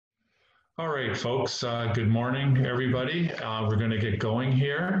All right, folks. Good morning, everybody. We're going to get going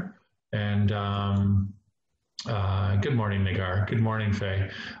here. And good morning, Nagar. Good morning, Faye.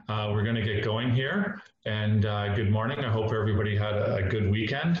 We're going to get going here. And good morning. I hope everybody had a good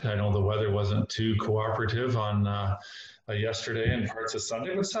weekend. I know the weather wasn't too cooperative on yesterday and parts of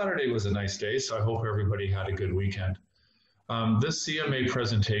Sunday, but Saturday was a nice day. So I hope everybody had a good weekend. This CMA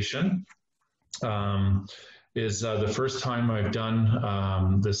presentation is the first time I've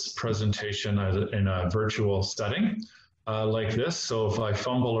done this presentation in a virtual setting like this. So if I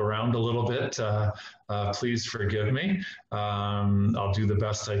fumble around a little bit, please forgive me. I'll do the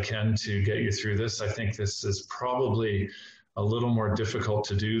best I can to get you through this. I think this is probably a little more difficult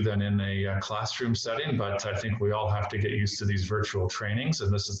to do than in a classroom setting, but I think we all have to get used to these virtual trainings.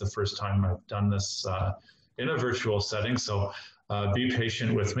 And this is the first time I've done this in a virtual setting. So be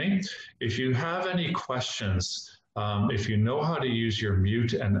patient with me. If you have any questions, if you know how to use your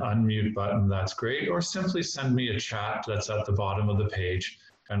mute and unmute button, that's great. Or simply send me a chat that's at the bottom of the page,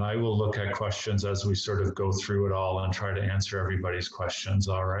 and I will look at questions as we sort of go through it all and try to answer everybody's questions.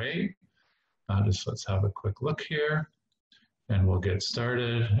 All right. Let's have a quick look here, and we'll get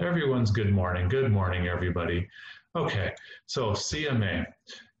started. Everyone's good morning. Good morning, everybody. Okay, so CMA,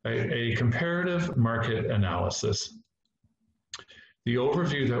 a comparative market analysis. The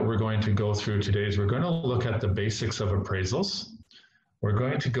overview that we're going to go through today is we're going to look at the basics of appraisals. We're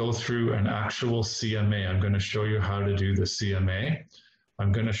going to go through an actual CMA. I'm going to show you how to do the CMA.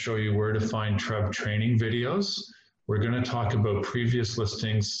 I'm going to show you where to find TREB training videos. We're going to talk about previous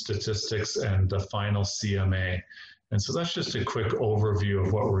listings, statistics, and the final CMA. And so that's just a quick overview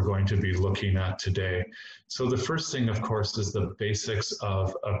of what we're going to be looking at today. So the first thing, of course, is the basics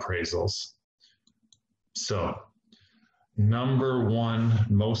of appraisals. So number one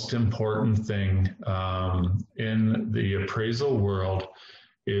most important thing in the appraisal world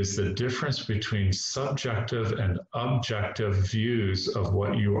is the difference between subjective and objective views of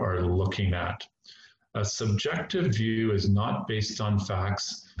what you are looking at. A subjective view is not based on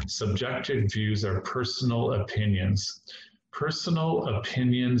facts. Subjective views are personal opinions. Personal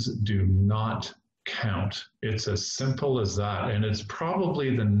opinions do not count. It's as simple as that. And it's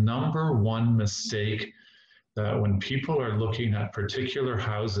probably the number one mistake that when people are looking at particular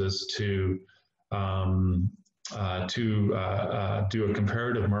houses to do a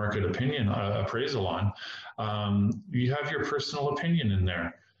comparative market opinion appraisal on, you have your personal opinion in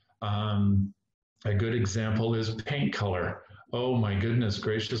there. A good example is paint color. Oh my goodness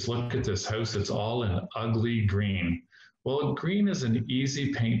gracious, look at this house. It's all in ugly green. Well, green is an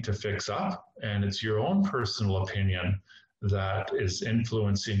easy paint to fix up, and it's your own personal opinion that is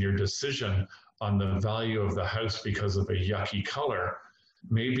influencing your decision on the value of the house because of a yucky color.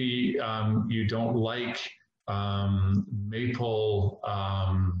 Maybe you don't like maple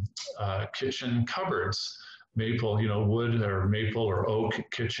kitchen cupboards, maple, wood or maple or oak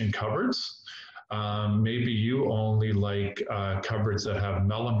kitchen cupboards. Maybe you only like cupboards that have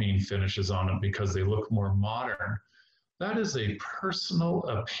melamine finishes on them because they look more modern. That is a personal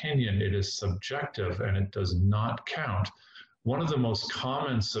opinion. It is subjective and it does not count. One of the most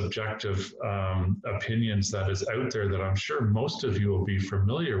common subjective opinions that is out there that I'm sure most of you will be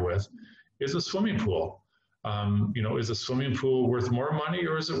familiar with is a swimming pool. Is a swimming pool worth more money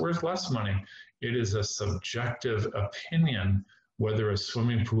or is it worth less money? It is a subjective opinion whether a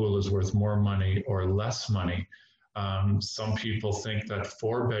swimming pool is worth more money or less money. Some people think that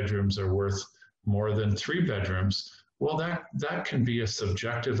 4 bedrooms are worth more than 3 bedrooms. Well, that can be a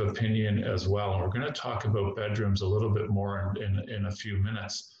subjective opinion as well. And we're going to talk about bedrooms a little bit more in a few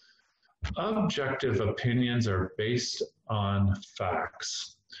minutes. Objective opinions are based on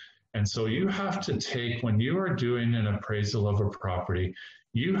facts. And so you have to take, when you are doing an appraisal of a property,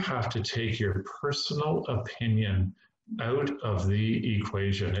 you have to take your personal opinion out of the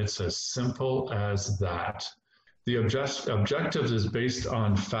equation. It's as simple as that. The objective is based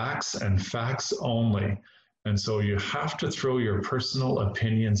on facts and facts only. And so you have to throw your personal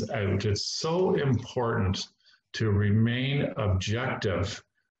opinions out. It's so important to remain objective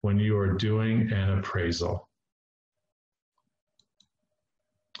when you are doing an appraisal.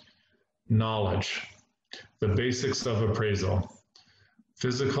 Knowledge, the basics of appraisal,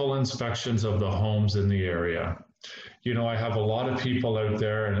 physical inspections of the homes in the area. I have a lot of people out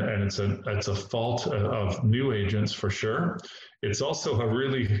there, and it's a fault of new agents for sure. It's also a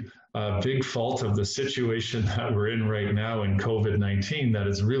really big fault of the situation that we're in right now in COVID-19, that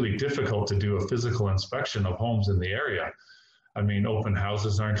it's really difficult to do a physical inspection of homes in the area. I mean, open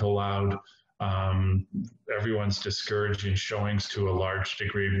houses aren't allowed. Everyone's discouraging showings to a large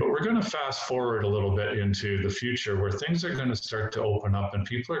degree, but we're going to fast forward a little bit into the future where things are going to start to open up and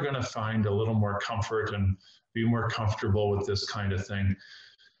people are going to find a little more comfort and be more comfortable with this kind of thing.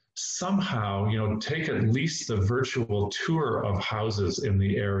 Somehow, take at least the virtual tour of houses in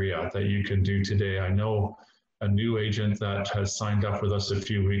the area that you can do today. I know a new agent that has signed up with us a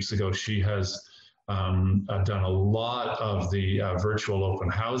few weeks ago. She has done a lot of the virtual open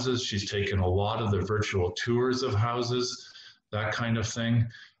houses. She's taken a lot of the virtual tours of houses, that kind of thing.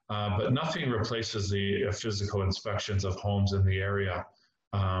 But nothing replaces the physical inspections of homes in the area,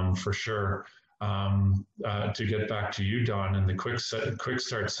 for sure. To get back to you, Don, in the quick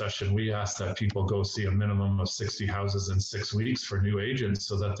start session, we asked that people go see a minimum of 60 houses in 6 weeks for new agents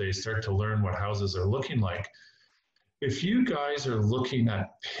so that they start to learn what houses are looking like. If you guys are looking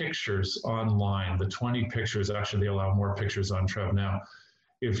at pictures online, the 20 pictures, actually they allow more pictures on Trev now.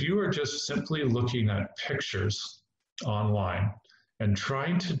 If you are just simply looking at pictures online and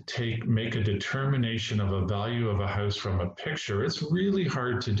trying to make a determination of a value of a house from a picture, it's really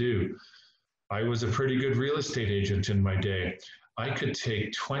hard to do. I was a pretty good real estate agent in my day. I could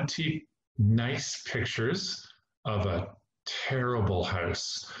take 20 nice pictures of a terrible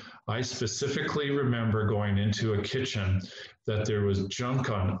house. I specifically remember going into a kitchen that there was junk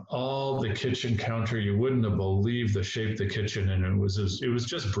on all the kitchen counter. You wouldn't have believed the shape of the kitchen, and it was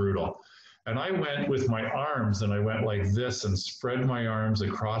just brutal. And I went with my arms and I went like this and spread my arms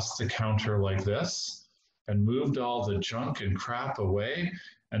across the counter like this and moved all the junk and crap away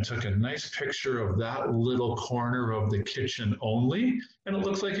and took a nice picture of that little corner of the kitchen only, and it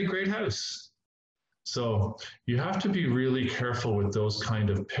looked like a great house. So you have to be really careful with those kind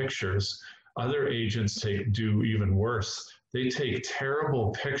of pictures. Other agents do even worse. They take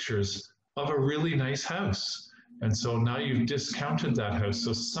terrible pictures of a really nice house. And so now you've discounted that house.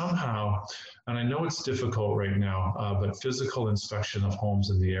 So somehow, and I know it's difficult right now, but physical inspection of homes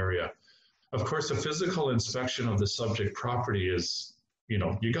in the area. Of course, a physical inspection of the subject property is,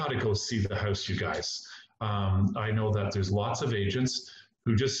 you got to go see the house, you guys. I know that there's lots of agents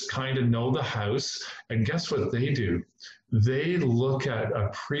who just kind of know the house, and guess what they do? They look at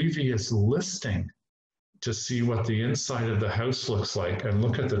a previous listing to see what the inside of the house looks like and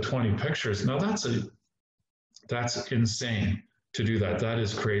look at the 20 pictures. Now that's insane to do that. That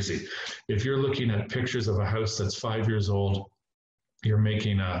is crazy. If you're looking at pictures of a house that's 5 years old, you're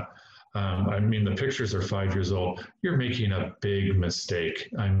making the pictures are 5 years old, you're making a big mistake.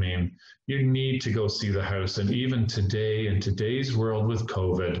 You need to go see the house. And even today, in today's world with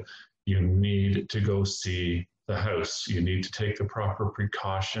COVID, you need to go see the house. You need to take the proper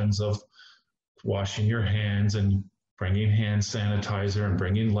precautions of washing your hands and bringing hand sanitizer and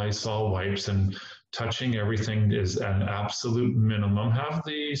bringing Lysol wipes, and touching everything is an absolute minimum. Have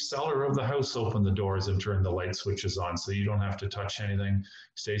the seller of the house open the doors and turn the light switches on so you don't have to touch anything.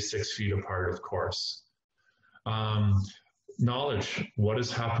 Stay 6 feet apart, of course. Knowledge, what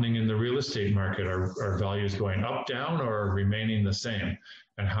is happening in the real estate market? Are values going up, down, or remaining the same?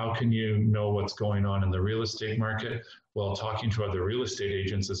 And how can you know what's going on in the real estate market? Well, talking to other real estate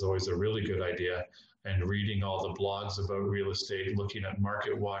agents is always a really good idea. And reading all the blogs about real estate, looking at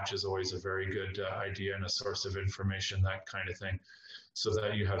Market Watch is always a very good idea and a source of information, that kind of thing, so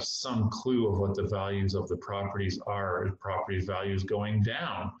that you have some clue of what the values of the properties are. Property values going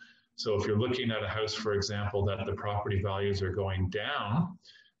down. So if you're looking at a house, for example, that the property values are going down,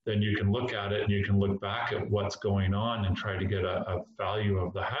 then you can look at it and you can look back at what's going on and try to get a value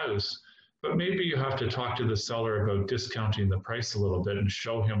of the house. But maybe you have to talk to the seller about discounting the price a little bit and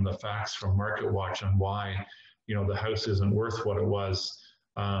show him the facts from Market Watch on why, the house isn't worth what it was,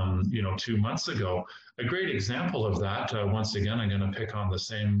 2 months ago. A great example of that, once again, I'm going to pick on the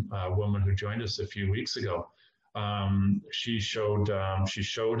same woman who joined us a few weeks ago. She showed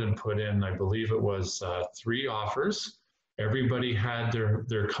and put in, I believe it was 3 offers. Everybody had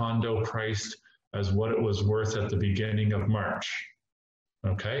their condo priced as what it was worth at the beginning of March.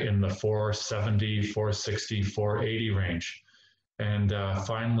 Okay, in the 470, 460, 480 range. And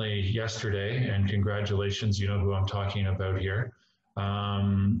finally yesterday, and congratulations, you know who I'm talking about here,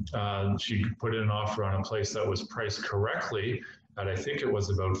 she put in an offer on a place that was priced correctly at, I think it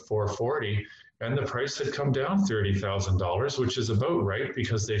was about 440, and the price had come down $30,000, which is about right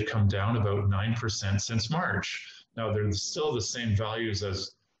because they've come down about 9% since March. Now they're still the same values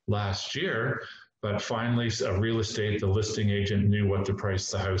as last year, but finally, a real estate, the listing agent knew what to price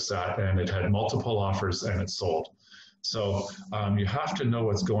the house at, and it had multiple offers and it sold. So you have to know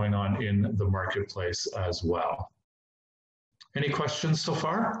what's going on in the marketplace as well. Any questions so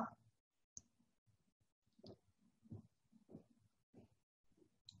far?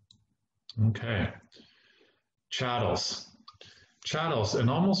 Okay. Chattels. Chattels, in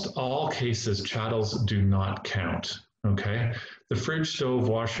almost all cases, chattels do not count, okay? The fridge, stove,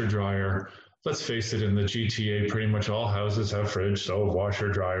 washer, dryer, let's face it, in the GTA, pretty much all houses have fridge, stove, washer,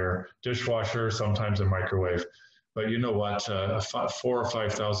 dryer, dishwasher, sometimes a microwave. But you know what? $4,000 or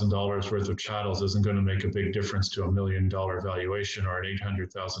 $5,000 worth of chattels isn't going to make a big difference to $1 million valuation or an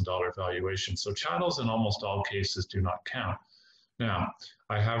 $800,000 valuation. So chattels in almost all cases do not count. Now,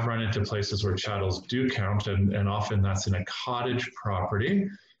 I have run into places where chattels do count, and often that's in a cottage property.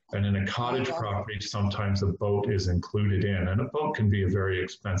 And in a cottage property, sometimes a boat is included in, and a boat can be a very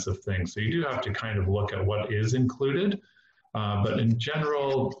expensive thing. So you do have to kind of look at what is included. But in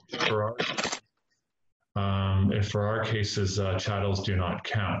general, for our cases, chattels do not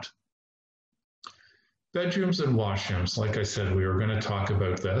count. Bedrooms and washrooms, like I said, we were going to talk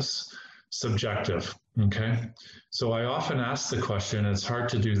about this. Subjective, okay? So I often ask the question, it's hard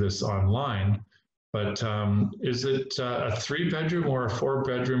to do this online, but is it a 3-bedroom or a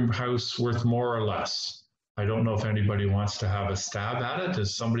 4-bedroom house worth more or less? I don't know if anybody wants to have a stab at it.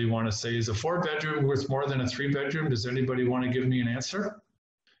 Does somebody want to say, is a 4-bedroom worth more than a 3-bedroom? Does anybody want to give me an answer?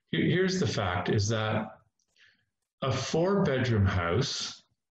 Here's the fact, is that a 4-bedroom house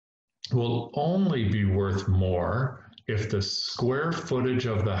will only be worth more if the square footage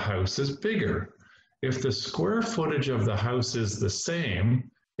of the house is bigger. If the square footage of the house is the same,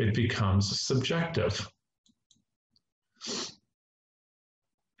 it becomes subjective.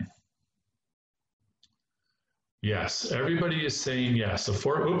 Yes, everybody is saying yes. A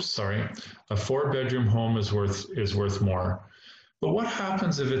 4-bedroom home is worth more. But what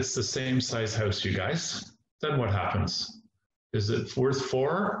happens if it's the same size house, you guys? Then what happens? Is it worth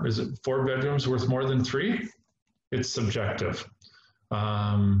 4? Is it 4 bedrooms worth more than 3? It's subjective.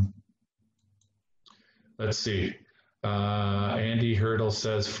 Let's see. Andy Hurdle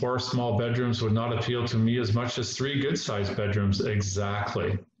says 4 small bedrooms would not appeal to me as much as 3 good-sized bedrooms.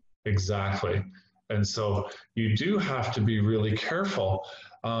 Exactly. And so you do have to be really careful.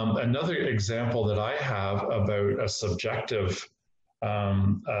 Another example that I have about a subjective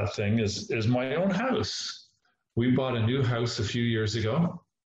thing is my own house. We bought a new house a few years ago,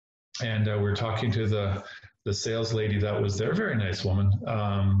 and we're talking to the sales lady that was there, very nice woman.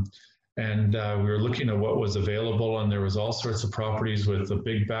 And we were looking at what was available, and there was all sorts of properties with the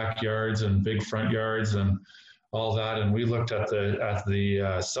big backyards and big front yards and all that. And we looked at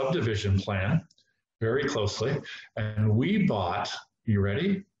the subdivision plan very closely, and we bought, you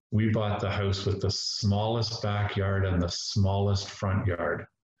ready? We bought the house with the smallest backyard and the smallest front yard.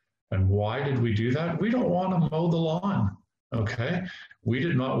 And why did we do that? We don't want to mow the lawn, okay? We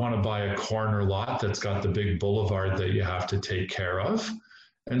did not want to buy a corner lot that's got the big boulevard that you have to take care of.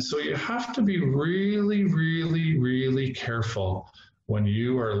 And so you have to be really, really, really careful when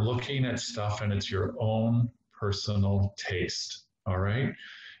you are looking at stuff and it's your own personal taste, all right?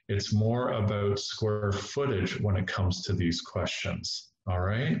 It's more about square footage when it comes to these questions, all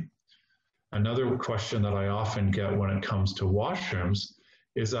right? Another question that I often get when it comes to washrooms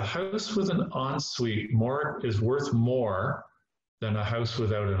is a house with an ensuite is worth more than a house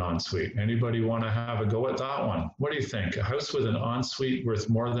without an ensuite. Anybody want to have a go at that one? What do you think? A house with an ensuite worth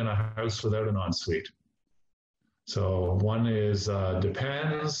more than a house without an ensuite? So one is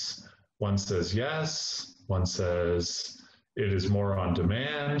depends, one says yes, one says it is more on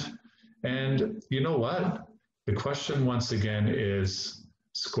demand. And you know what? The question once again is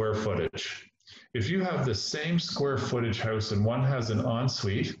square footage. If you have the same square footage house and one has an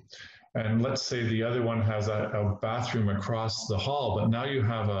ensuite, and let's say the other one has a bathroom across the hall, but now you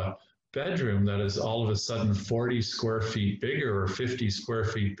have a bedroom that is all of a sudden 40 square feet bigger or 50 square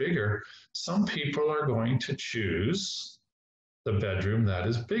feet bigger, some people are going to choose the bedroom that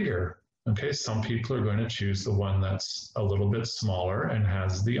is bigger. Okay, some people are going to choose the one that's a little bit smaller and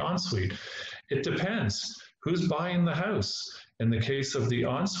has the ensuite. It depends. Who's buying the house? In the case of the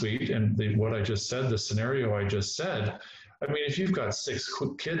ensuite and what I just said, the scenario I just said, I mean, if you've got 6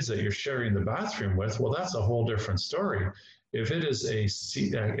 kids that you're sharing the bathroom with, well, that's a whole different story. If it is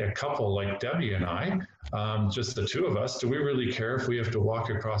a couple like Debbie and I, just the 2 of us, do we really care if we have to walk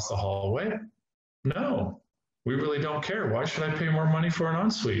across the hallway? No, we really don't care. Why should I pay more money for an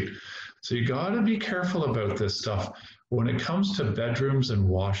ensuite? So you got to be careful about this stuff. When it comes to bedrooms and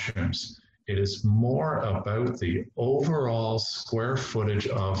washrooms, it is more about the overall square footage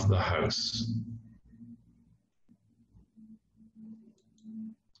of the house.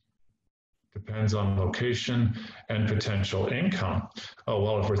 Depends on location and potential income. Oh,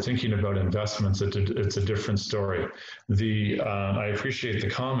 well, if we're thinking about investments, it's a different story. I appreciate the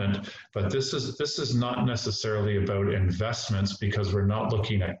comment, but this is not necessarily about investments because we're not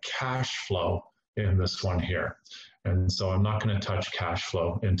looking at cash flow in this one here. And so I'm not going to touch cash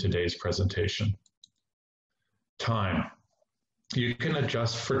flow in today's presentation. Time. You can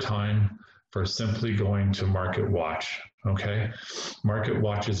adjust for time for simply going to Market Watch, okay? Market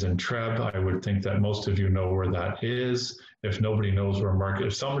Watch is in Treb. I would think that most of you know where that is. If nobody knows where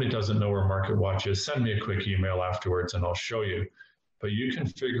if somebody doesn't know where Market Watch is, send me a quick email afterwards and I'll show you. But you can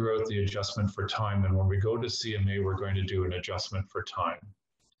figure out the adjustment for time, and when we go to CMA, we're going to do an adjustment for time.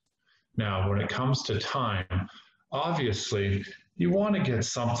 Now, when it comes to time, obviously, you want to get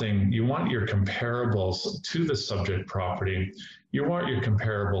something, you want your comparables to the subject property, you want your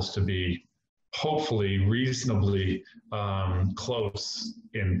comparables to be hopefully reasonably close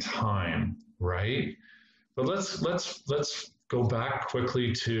in time, right? But let's go back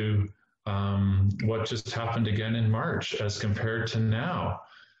quickly to what just happened again in March as compared to now.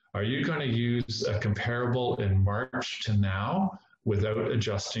 Are you going to use a comparable in March to now without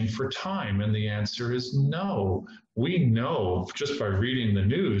adjusting for time? And the answer is no. We know just by reading the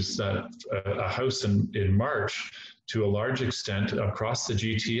news that a house in March, to a large extent across the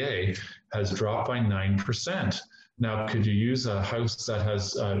GTA, has dropped by 9%. Now, could you use a house that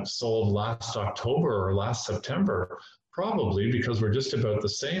has sold last October or last September? Probably, because we're just about the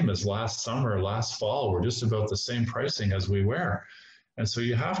same as last summer, last fall. We're just about the same pricing as we were. And so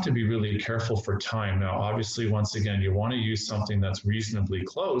you have to be really careful for time. Now, obviously, once again, you want to use something that's reasonably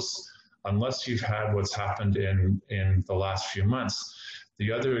close, unless you've had what's happened in the last few months.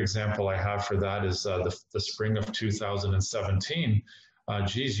 The other example I have for that is the spring of 2017.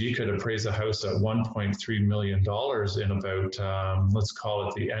 Geez, you could appraise a house at $1.3 million in about, let's call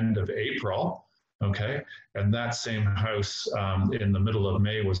it the end of April, okay? And that same house in the middle of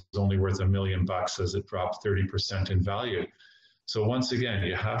May was only worth $1 million as it dropped 30% in value. So once again,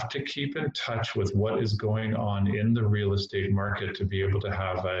 you have to keep in touch with what is going on in the real estate market to be able to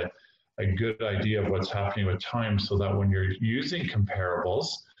have a good idea of what's happening with time, so that when you're using comparables,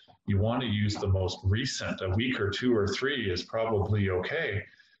 you want to use the most recent. A week or two or three is probably okay.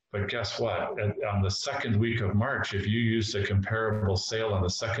 But guess what? On the second week of March, if you used a comparable sale on the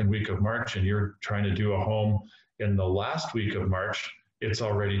second week of March and you're trying to do a home in the last week of March, it's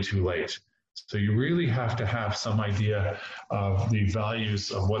already too late. So you really have to have some idea of the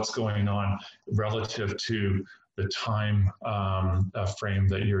values of what's going on relative to the time frame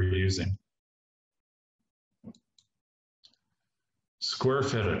that you're using. Square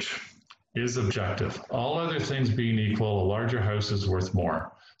footage is objective. All other things being equal, a larger house is worth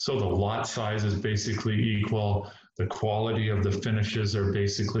more. So the lot size is basically equal. The quality of the finishes are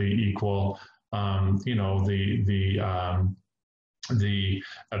basically equal. You know, the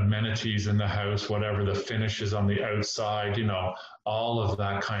amenities in the house, whatever the finishes on the outside, you know, all of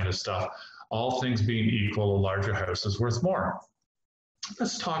that kind of stuff. All things being equal, a larger house is worth more.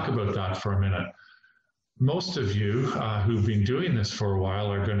 Let's talk about that for a minute. Most of you who've been doing this for a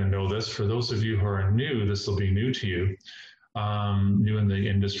while are going to know this. For those of you who are new, this will be new to you, new in the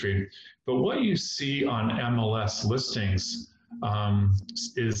industry. But what you see on MLS listings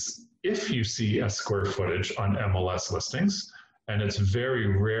is, if you see a square footage on MLS listings, and it's very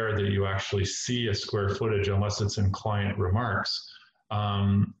rare that you actually see a square footage unless it's in client remarks,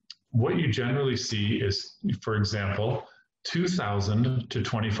 what you generally see is, for example, 2,000 to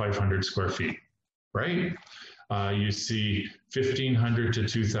 2,500 square feet, right? You see 1,500 to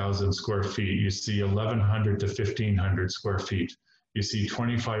 2,000 square feet. You see 1,100 to 1,500 square feet. You see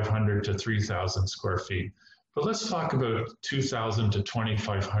 2,500 to 3,000 square feet. But let's talk about 2,000 to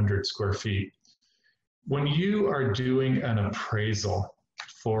 2,500 square feet. When you are doing an appraisal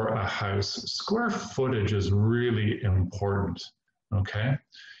for a house, square footage is really important, okay?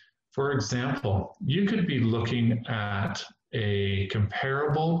 For example, you could be looking at a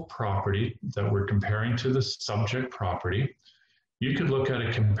comparable property that we're comparing to the subject property. You could look at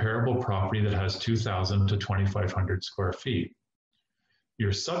a comparable property that has 2,000 to 2,500 square feet.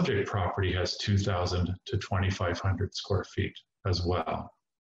 Your subject property has 2,000 to 2,500 square feet as well.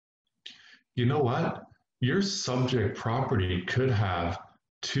 You know what? Your subject property could have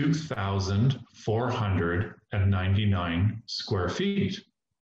 2,499 square feet.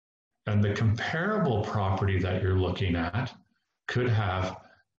 And the comparable property that you're looking at could have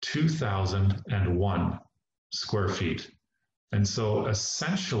 2,001 square feet. And so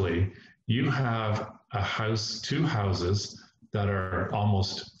essentially, you have a house, two houses that are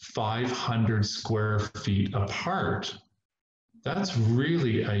almost 500 square feet apart, That's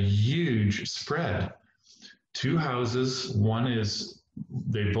really a huge spread. Two houses, one is,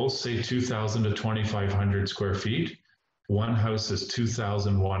 they both say 2,000 to 2,500 square feet. One house is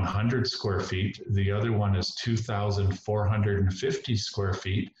 2,100 square feet. The other one is 2,450 square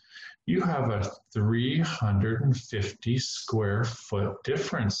feet. You have a 350 square foot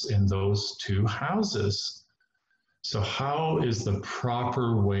difference in those two houses. So how is the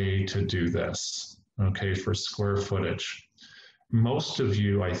proper way to do this? Okay, for square footage. Most of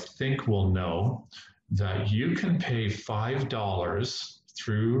you, I think, will know that you can pay $5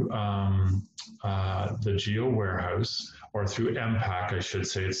 through the Geo Warehouse, or through MPAC, I should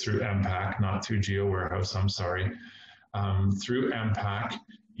say. It's through MPAC, not through Geo Warehouse, I'm sorry. Through MPAC,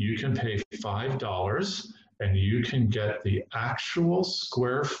 you can pay $5 and you can get the actual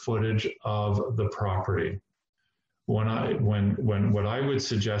square footage of the property. What I would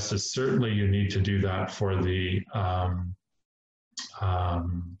suggest is, certainly you need to do that for the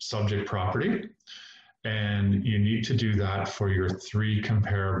subject property, and you need to do that for your three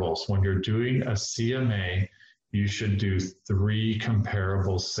comparables. When you're doing a CMA, you should do 3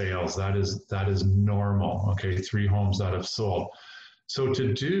 comparable sales. That is normal. Okay, 3 homes that have sold. So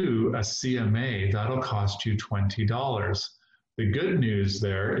to do a CMA, that'll cost you $20. The good news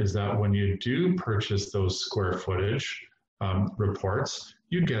there is that when you do purchase those square footage reports,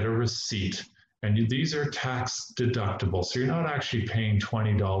 you get a receipt. And these are tax deductible. So you're not actually paying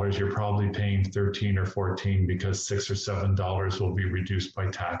 $20, you're probably paying 13 or 14 because $6 or $7 will be reduced by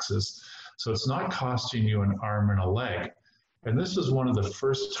taxes. So it's not costing you an arm and a leg. And this is one of the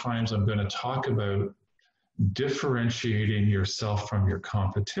first times I'm going to talk about differentiating yourself from your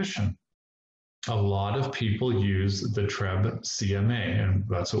competition. A lot of people use the TREB CMA, and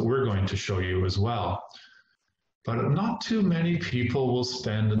that's what we're going to show you as well. But not too many people will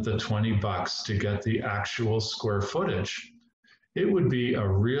spend the $20 to get the actual square footage. It would be a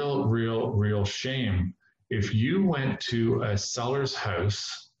real shame if you went to a seller's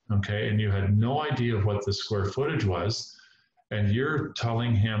house, okay, and you had no idea what the square footage was, and you're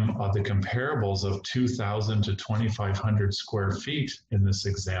telling him the comparables of 2,000 to 2,500 square feet in this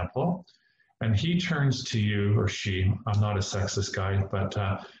example, and he turns to you, or she, I'm not a sexist guy, but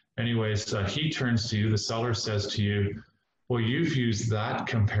anyways, he turns to you, the seller says to you, well, you've used that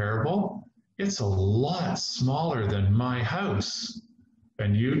comparable. It's a lot smaller than my house.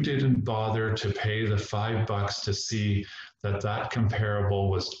 And you didn't bother to pay the $5 to see that that comparable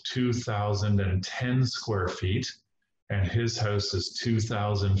was 2,010 square feet, and his house is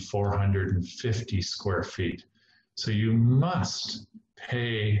 2,450 square feet. So you must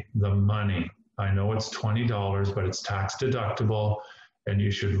pay the money. I know it's $20, but it's tax deductible, and you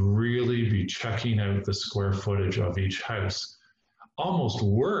should really be checking out the square footage of each house. Almost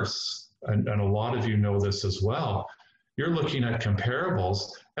worse, and a lot of you know this as well, you're looking at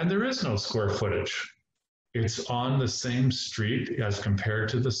comparables and there is no square footage. It's on the same street as compared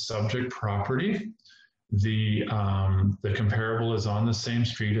to the subject property. The comparable is on the same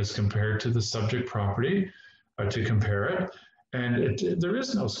street as compared to the subject property to compare it, and there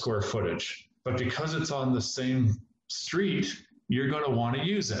is no square footage. But because it's on the same street, you're going to want to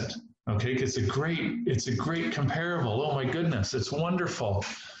use it, okay? It's a great comparable. Oh my goodness, it's wonderful.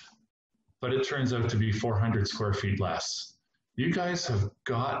 But it turns out to be 400 square feet less. You guys have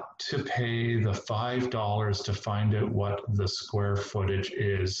got to pay the $5 to find out what the square footage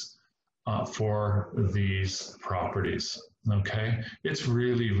is for these properties, okay? It's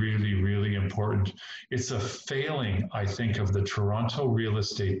really important. It's a failing, I think, of the Toronto Real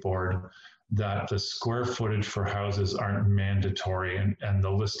Estate Board that the square footage for houses aren't mandatory, and the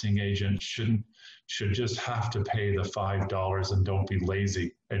listing agent should just have to pay the $5 and don't be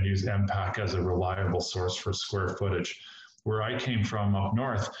lazy and use MPAC as a reliable source for square footage. Where I came from up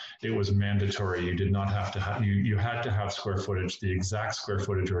north, it was mandatory. You did not have to have, you had to have square footage, the exact square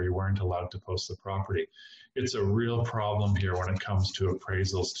footage, or you weren't allowed to post the property. It's a real problem here when it comes to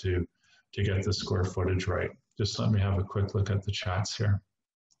appraisals to get the square footage right. Just let me have a quick look at the chats here.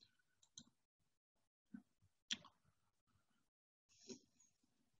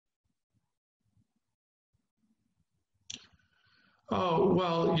 Oh,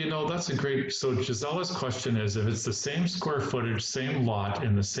 well, you know, that's a great, so Gisella's question is, if it's the same square footage, same lot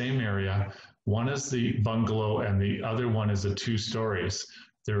in the same area, one is the bungalow and the other one is a 2 stories.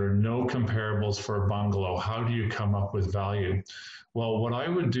 There are no comparables for a bungalow. How do you come up with value? Well, what I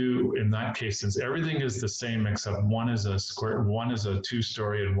would do in that case, since everything is the same except one is a 2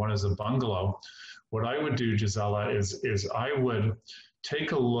 story and one is a bungalow, what I would do, Gisela, is I would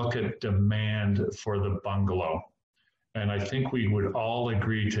take a look at demand for the bungalow. And I think we would all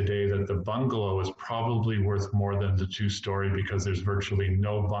agree today that the bungalow is probably worth more than the two-story because there's virtually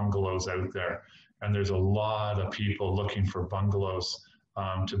no bungalows out there. And there's a lot of people looking for bungalows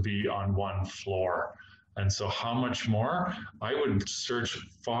to be on one floor. And so how much more? I would search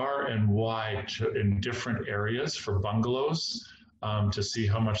far and wide in different areas for bungalows to see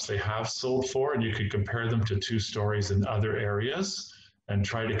how much they have sold for. And you could compare them to two stories in other areas and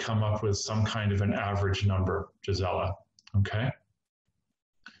try to come up with some kind of an average number, Gisela, okay?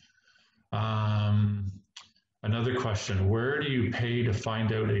 Another question, where do you pay to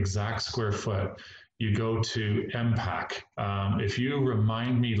find out exact square foot? You go to MPAC. If you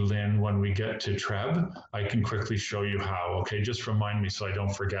remind me, Lynn, when we get to TREB, I can quickly show you how, okay? Just remind me so I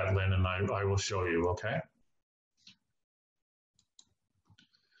don't forget, Lynn, and I will show you, okay?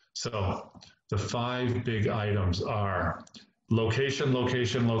 So the 5 big items are location,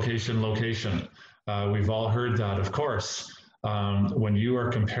 location, location, location. We've all heard that, of course. When you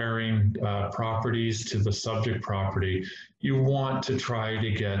are comparing properties to the subject property, you want to try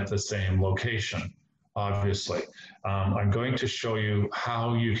to get the same location, obviously. I'm going to show you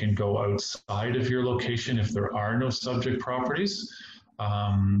how you can go outside of your location if there are no subject properties.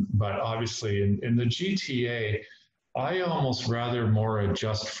 But obviously in the GTA, I almost rather more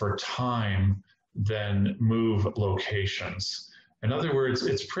adjust for time than move locations. In other words,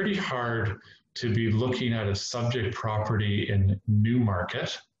 it's pretty hard to be looking at a subject property in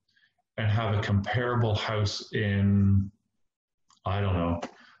Newmarket and have a comparable house in, I don't know,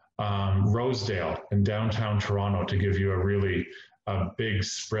 Rosedale in downtown Toronto to give you a big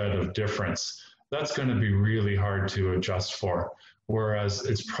spread of difference. That's going to be really hard to adjust for. Whereas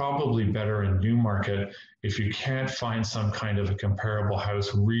it's probably better in Newmarket if you can't find some kind of a comparable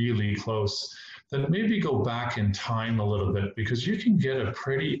house really close, then maybe go back in time a little bit because you can get a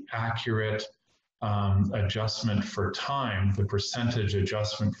pretty accurate adjustment for time, the percentage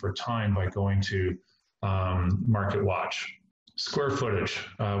adjustment for time by going to Market Watch. Square footage.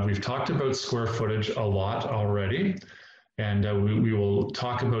 We've talked about square footage a lot already, and we will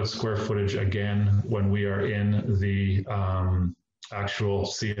talk about square footage again when we are in the actual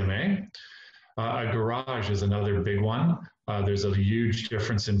CMA. A garage is another big one. There's a huge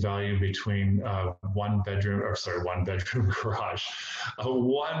difference in value between one bedroom garage, a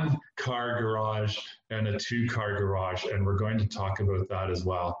 1-car garage and a 2-car garage, and we're going to talk about that as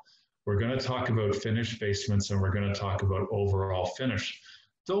well. We're going to talk about finished basements and we're going to talk about overall finish.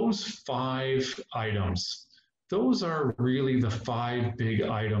 Those 5 items, those are really the 5 big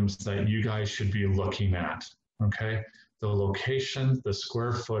items that you guys should be looking at, okay? The location, the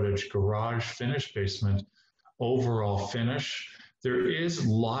square footage, garage, finished basement, overall finish. There is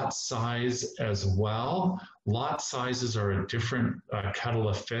lot size as well. Lot sizes are a different kettle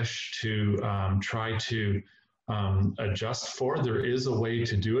of fish to try to adjust for. There is a way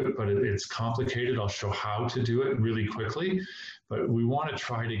to do it, but it's complicated. I'll show how to do it really quickly. But we want to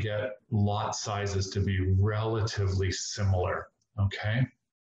try to get lot sizes to be relatively similar, okay?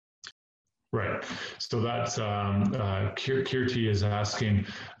 Right, so that's Kirti is asking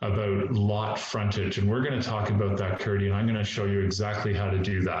about lot frontage, and we're going to talk about that, Kirti, and I'm going to show you exactly how to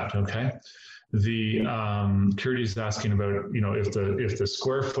do that, okay? The Kirti is asking about, you know, if the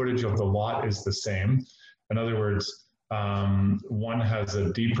square footage of the lot is the same. In other words, one has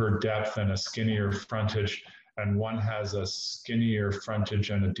a deeper depth and a skinnier frontage, and one has a skinnier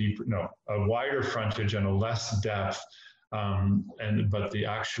frontage and a wider frontage and a less depth, but the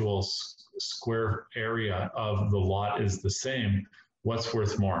actual square area of the lot is the same. What's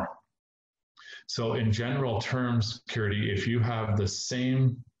worth more? So in general terms, Kirti, if you have the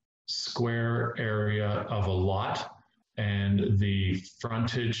same square area of a lot and the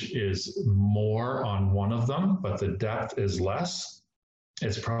frontage is more on one of them, but the depth is less,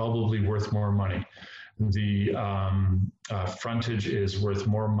 it's probably worth more money. The frontage is worth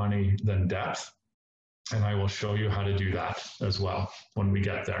more money than depth. And I will show you how to do that as well when we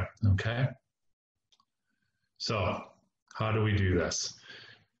get there, okay? So how do we do this?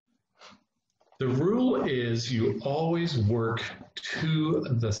 The rule is you always work to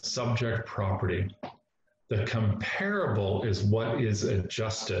the subject property. The comparable is what is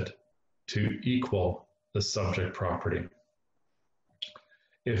adjusted to equal the subject property.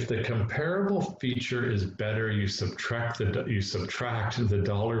 If the comparable feature is better, you subtract the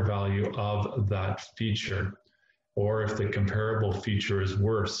dollar value of that feature. Or if the comparable feature is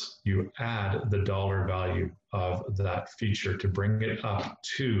worse, you add the dollar value of that feature to bring it up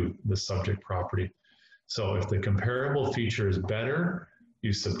to the subject property. So if the comparable feature is better,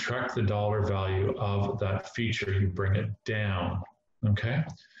 you subtract the dollar value of that feature, you bring it down, okay?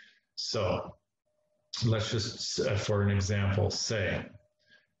 So let's just, for an example, say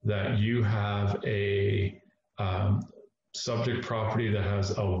that you have a subject property that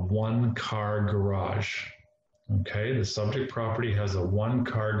has a one-car garage. Okay, the subject property has a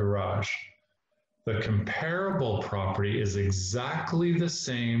one-car garage. The comparable property is exactly the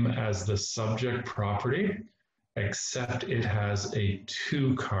same as the subject property, except it has a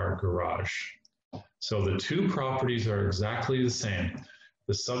two-car garage. So the two properties are exactly the same.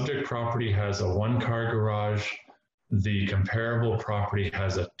 The subject property has a one-car garage. The comparable property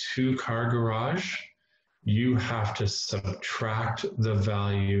has a two-car garage. You have to subtract the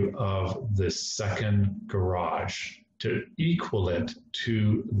value of the second garage to equal it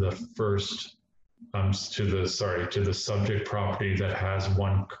to the first, to the subject property that has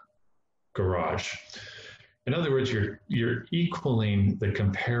one garage. In other words, you're equaling the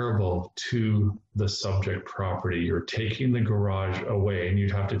comparable to the subject property. You're taking the garage away, and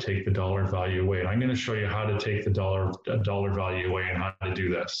you'd have to take the dollar value away. And I'm going to show you how to take the dollar value away and how to do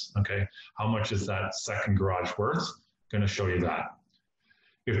this. Okay, how much is that second garage worth? I'm going to show you that.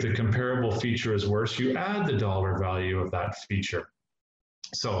 If the comparable feature is worse, you add the dollar value of that feature.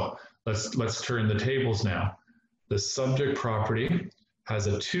 So let's turn the tables now. The subject property has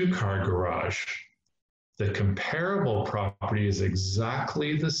a two-car garage. The comparable property is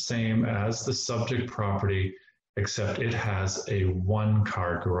exactly the same as the subject property, except it has a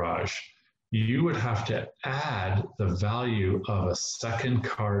one-car garage. You would have to add the value of a second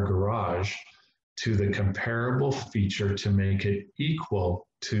car garage to the comparable feature to make it equal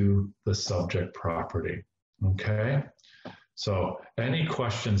to the subject property. Okay? So any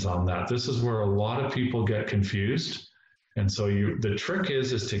questions on that? This is where a lot of people get confused. And so the trick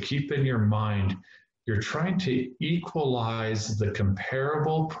is to keep in your mind, you're trying to equalize the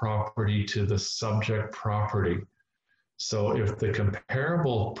comparable property to the subject property. So if the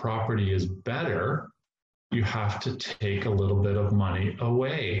comparable property is better, you have to take a little bit of money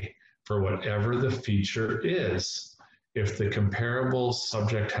away for whatever the feature is. If the comparable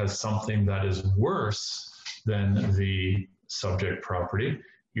subject has something that is worse than the subject property,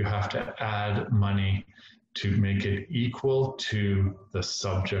 you have to add money to make it equal to the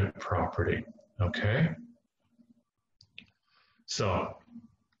subject property. Okay, so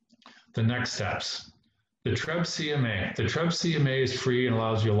the next steps. The TREB CMA. The TREB CMA is free and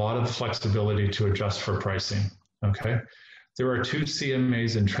allows you a lot of flexibility to adjust for pricing. Okay, there are two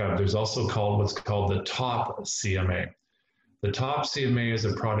CMAs in TREB. There's also what's called the top CMA. The top CMA is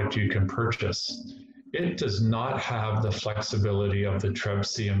a product you can purchase. It does not have the flexibility of the TREB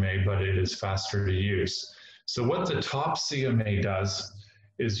CMA, but it is faster to use. So what the top CMA does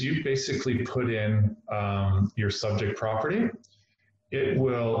is you basically put in your subject property. It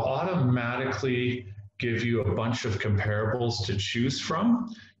will automatically give you a bunch of comparables to choose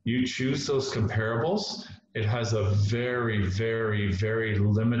from. You choose those comparables. It has a very, very, very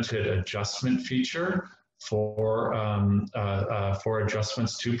limited adjustment feature for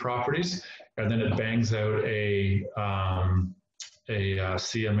adjustments to properties, and then it bangs out a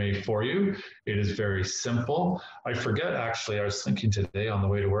CMA for you. It is very simple. I forget, actually, I was thinking today on the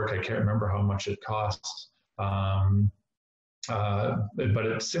way to work, I can't remember how much it costs, but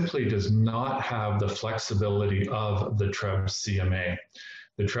it simply does not have the flexibility of the TREB CMA.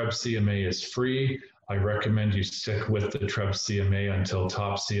 The TREB CMA is free. I recommend you stick with the TREB CMA until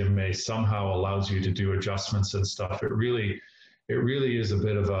top CMA somehow allows you to do adjustments and stuff. It really is a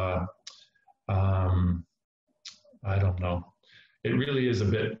bit of a, I don't know. It really is a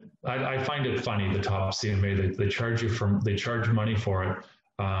bit, I find it funny, the top CMA, they charge money for it,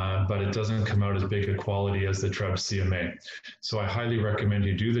 but it doesn't come out as big a quality as the TREB CMA. So I highly recommend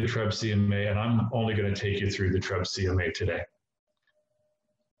you do the TREB CMA, and I'm only going to take you through the TREB CMA today.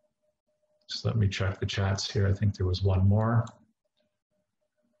 Just let me check the chats here. I think there was one more.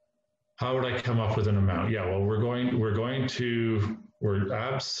 How would I come up with an amount? Yeah, well, we're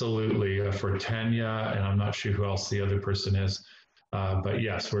absolutely for Tanya, and I'm not sure who else the other person is, but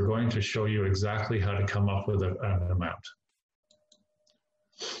yes, we're going to show you exactly how to come up with an amount.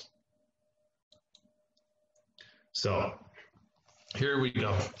 So here we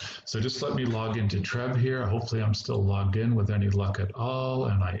go. So just let me log into TREB here. Hopefully I'm still logged in with any luck at all,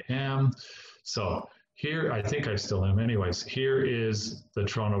 and I am. So here, I think I still am anyways. Here is the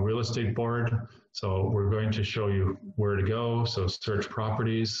Toronto Real Estate Board. So we're going to show you where to go. So search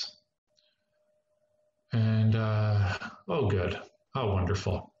properties. And, oh good, how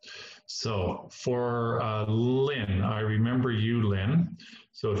wonderful. So for Lynn, I remember you, Lynn.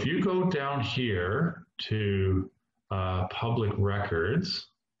 So if you go down here to public records,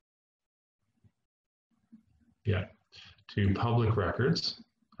 to public records,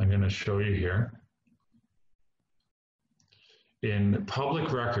 I'm going to show you here. in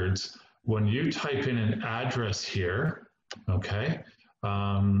public records, when you type in an address here, okay,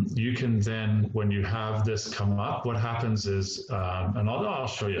 you can then, when you have this come up, what happens is, and I'll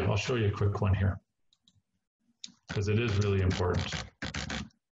show you a quick one here, because it is really important.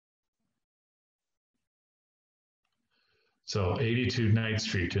 So 82 Knight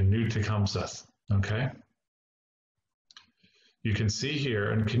Street in New Tecumseh, okay? You can see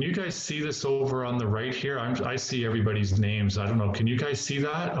here, and can you guys see this over on the right here? I see everybody's names. I don't know, can you guys see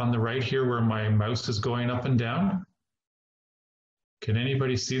that on the right here where my mouse is going up and down? Can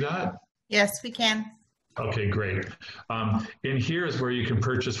anybody see that? Yes, we can. Okay, great. In here is where you can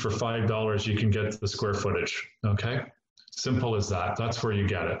purchase for $5, you can get the square footage, okay? Simple as that, that's where you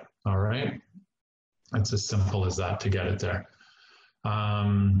get it, all right? It's as simple as that to get it there.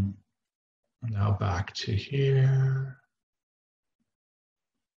 Now back to here.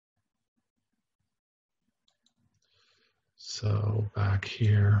 So back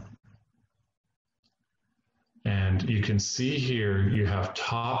here. And you can see here, you have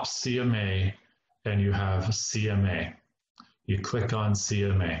top CMA and you have CMA. You click on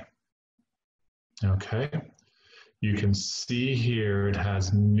CMA, okay? You can see here it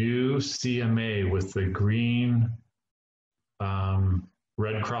has new CMA with the green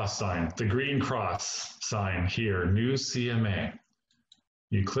red cross sign, the green cross sign here, new CMA.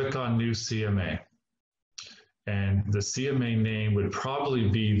 You click on new CMA. And the CMA name would probably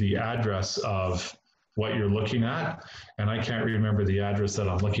be the address of what you're looking at. And I can't remember the address that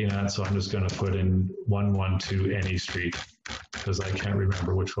I'm looking at, so I'm just going to put in 112 Any Street, because I can't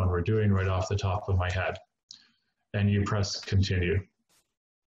remember which one we're doing right off the top of my head. And you press continue.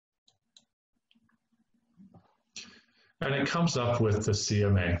 And it comes up with the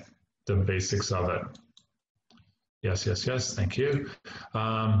CMA, the basics of it. Yes, yes, yes, thank you.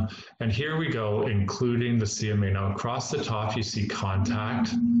 And here we go, including the CMA. Now across the top, you see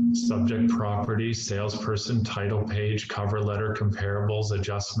contact, subject property, salesperson, title page, cover letter, comparables,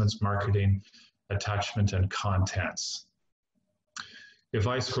 adjustments, marketing, attachment, and contents. If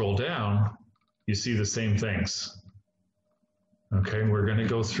I scroll down, you see the same things. Okay, we're going to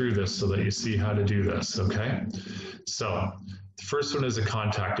go through this so that you see how to do this, okay? So the first one is a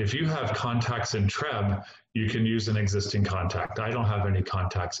contact. If you have contacts in TREB, you can use an existing contact. I don't have any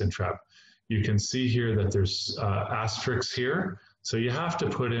contacts in TREB. You can see here that there's asterisks here, so you have to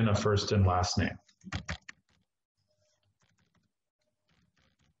put in a first and last name.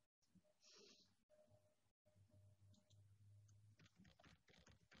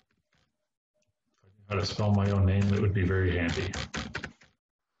 How to spell my own name, it would be very handy.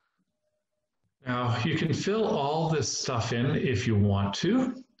 Now, you can fill all this stuff in if you want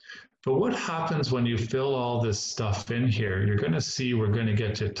to, but what happens when you fill all this stuff in here? You're going to see we're going to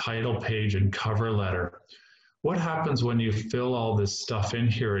get to title page and cover letter. What happens when you fill all this stuff in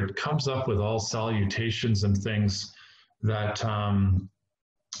here? It comes up with all salutations and things that,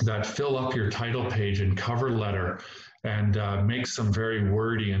 that fill up your title page and cover letter, and makes them very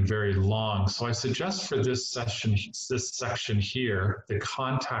wordy and very long. So I suggest for this section here, the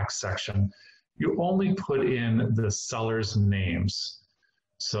contact section, you only put in the seller's names.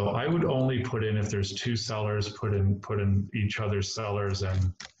 So I would only put in, if there's two sellers, put in each other's sellers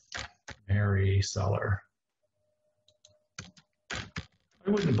and Mary seller. I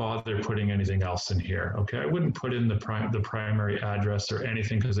wouldn't bother putting anything else in here, okay? I wouldn't put in the primary address or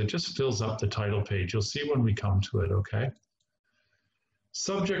anything, because it just fills up the title page. You'll see when we come to it, okay?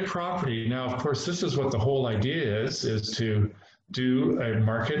 Subject property. Now, of course, this is what the whole idea is to do a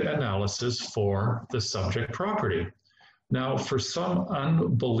market analysis for the subject property. Now, for some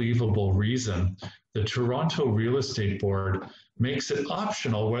unbelievable reason, the Toronto Real Estate Board makes it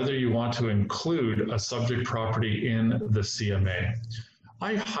optional whether you want to include a subject property in the CMA.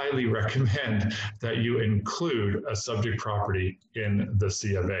 I highly recommend that you include a subject property in the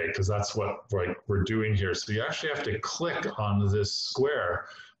CMA, because that's what we're doing here. So you actually have to click on this square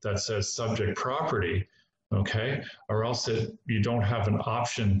that says subject property, okay? Or else you don't have an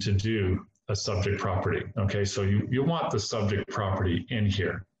option to do a subject property, okay? So you want the subject property in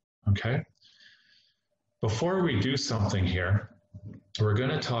here, okay? Before we do something here, we're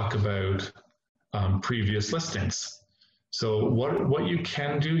going to talk about previous listings. So what you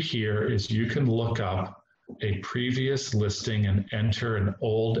can do here is you can look up a previous listing and enter an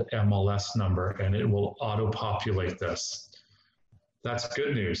old MLS number, and it will auto-populate this. That's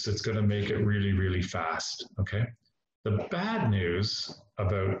good news. It's going to make it really, really fast, okay? The bad news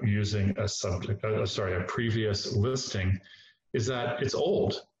about using a previous listing is that it's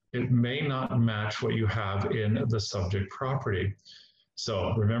old. It may not match what you have in the subject property.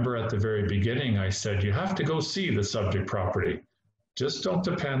 So remember at the very beginning, I said you have to go see the subject property. Just don't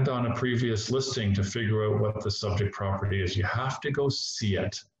depend on a previous listing to figure out what the subject property is. You have to go see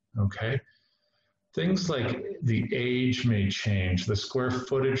it, okay? Things like the age may change, the square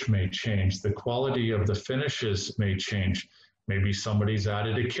footage may change, the quality of the finishes may change. Maybe somebody's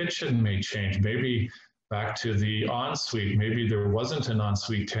added a kitchen may change. Maybe back to the ensuite, maybe there wasn't an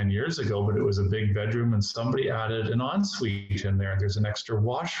ensuite 10 years ago, but it was a big bedroom and somebody added an ensuite in there. There's an extra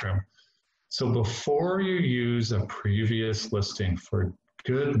washroom. So before you use a previous listing, for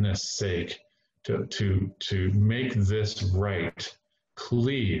goodness sake, to make this right,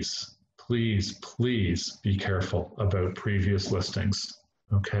 please, please, please be careful about previous listings,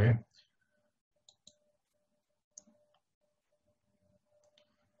 okay?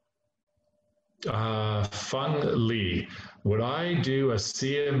 Fung Lee, would I do a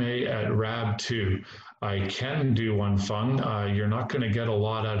CMA at RAB2? I can do one, Fung. You're not going to get a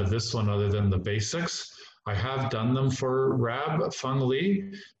lot out of this one other than the basics. I have done them for RAB, Fung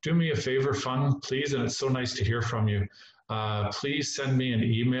Lee. Do me a favor, Fung, please, and it's so nice to hear from you. Please send me an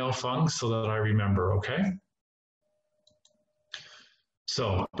email, Fung, so that I remember, okay?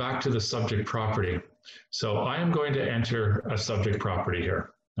 So back to the subject property. So I am going to enter a subject property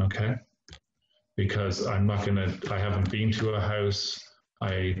here, okay? Because I'm not going to, I haven't been to a house.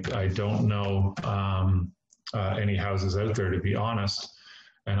 I don't know any houses out there, to be honest.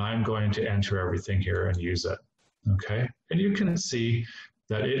 And I'm going to enter everything here and use it, okay? And you can see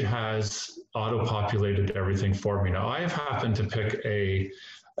that it has auto-populated everything for me. Now, I have happened to pick a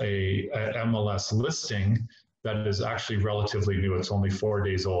MLS listing that is actually relatively new. It's only 4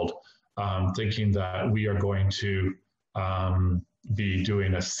 days old, thinking that we are going to be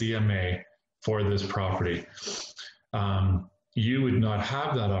doing a CMA for this property. You would not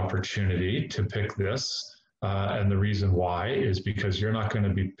have that opportunity to pick this. And the reason why is because you're not going to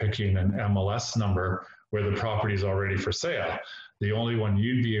be picking an MLS number where the property is already for sale. The only one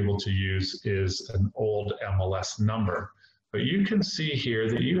you'd be able to use is an old MLS number. But you can see here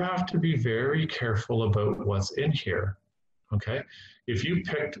that you have to be very careful about what's in here, okay? If you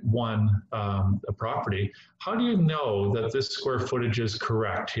picked one, a property, how do you know that this square footage is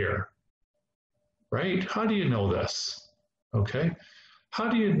correct here, right? How do you know this, okay? How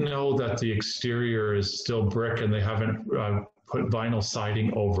do you know that the exterior is still brick and they haven't put vinyl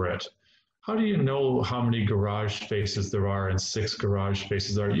siding over it? How do you know how many garage spaces there are and 6 garage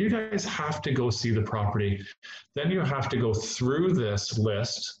spaces there are? You guys have to go see the property. Then you have to go through this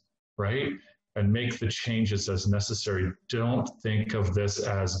list, right? And make the changes as necessary. Don't think of this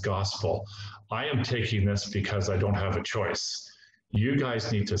as gospel. I am taking this because I don't have a choice. You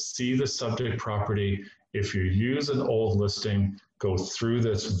guys need to see the subject property. If you use an old listing, go through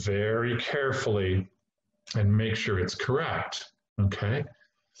this very carefully and make sure it's correct, okay?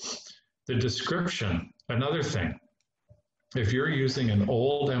 The description, another thing. If you're using an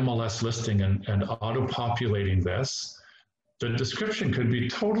old MLS listing and auto-populating this, the description could be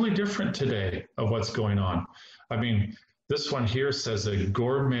totally different today of what's going on. I mean, this one here says a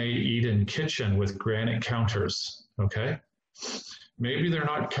gourmet eat-in kitchen with granite counters, okay? Maybe they're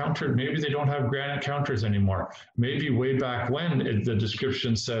not countered, maybe they don't have granite counters anymore. Maybe way back when the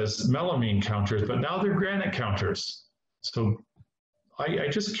description says melamine counters, but now they're granite counters. So I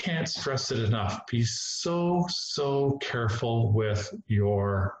just can't stress it enough. Be so, so careful with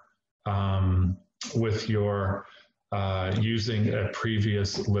your using a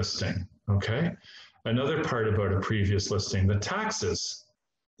previous listing, okay? Another part about a previous listing, the taxes.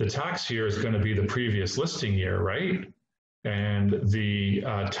 The tax year is going to be the previous listing year, right? And the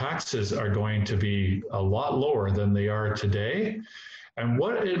taxes are going to be a lot lower than they are today. And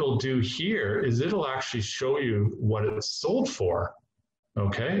what it'll do here is it'll actually show you what it's sold for,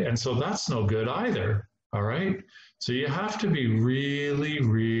 okay? And so that's no good either, all right? So you have to be really,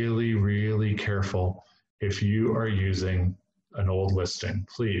 really, really careful if you are using an old listing,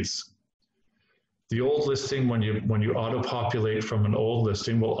 please. The old listing, when you auto-populate from an old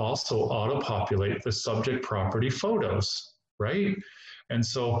listing, will also auto-populate the subject property photos, right? And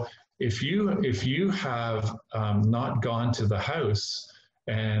so if you have not gone to the house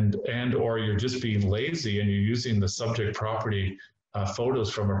and or you're just being lazy and you're using the subject property photos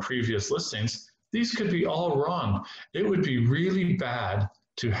from a previous listings, these could be all wrong. It would be really bad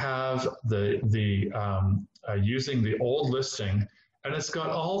to have using the old listing and it's got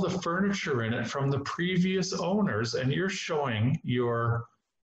all the furniture in it from the previous owners and you're showing your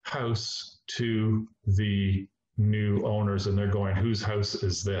house to the new owners and they're going, whose house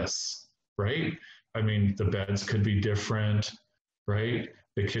is this, right? I mean, the beds could be different, right?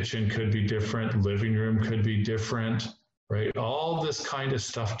 The kitchen could be different, living room could be different, right? All this kind of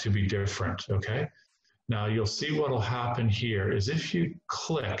stuff to be different, okay? Now you'll see what will happen here is if you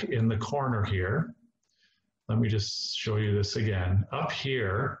click in the corner here, let me just show you this again. Up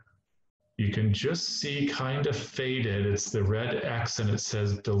here, you can just see kind of faded. It's the red X and it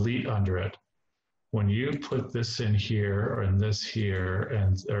says delete under it. When you put this in here or in this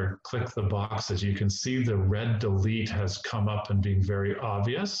here or click the boxes, you can see the red delete has come up and being very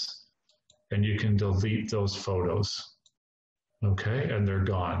obvious, and you can delete those photos, okay? And they're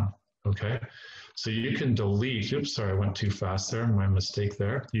gone, okay? So you can delete, oops, sorry, I went too fast there, my mistake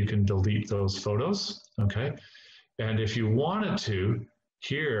there. You can delete those photos, okay? And if you wanted to,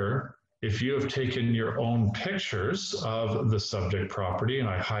 here, if you have taken your own pictures of the subject property, and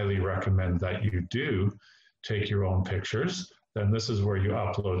I highly recommend that you do take your own pictures, then this is where you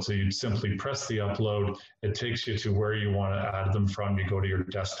upload. So you'd simply press the upload. It takes you to where you want to add them from. You go to your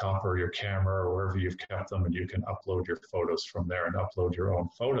desktop or your camera or wherever you've kept them, and you can upload your photos from there and upload your own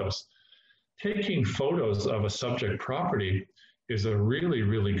photos. Taking photos of a subject property is a really,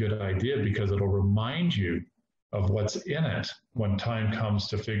 really good idea because it'll remind you of what's in it when time comes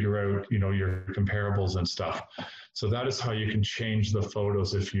to figure out, you know, your comparables and stuff. So that is how you can change the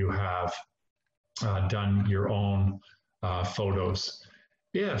photos if you have done your own photos.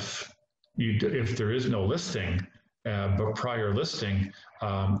 If there is no listing, but prior listing,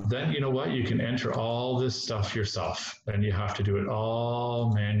 then you know what, you can enter all this stuff yourself, and you have to do it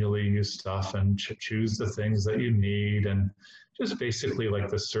all manually, use stuff and choose the things that you need, and just basically like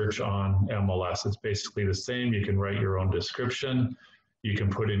the search on MLS. It's basically the same. You can write your own description, you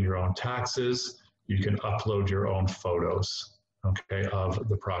can put in your own taxes, you can upload your own photos, okay, of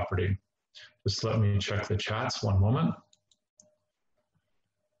the property. Just let me check the chats one moment.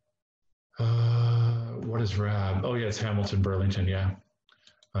 What is RAB? Oh yeah, it's Hamilton Burlington, yeah.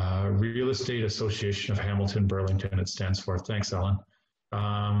 Real Estate Association of Hamilton Burlington, it stands for. Thanks, Ellen.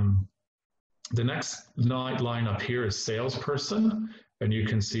 The next line up here is salesperson, and you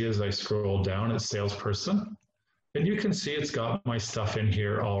can see as I scroll down, it's salesperson. And you can see it's got my stuff in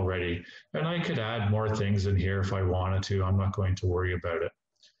here already. And I could add more things in here if I wanted to. I'm not going to worry about it.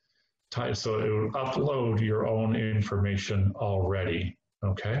 So it would upload your own information already,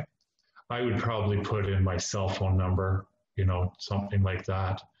 okay? I would probably put in my cell phone number, you know, something like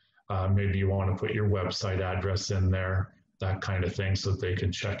that. Maybe you want to put your website address in there, that kind of thing, so that they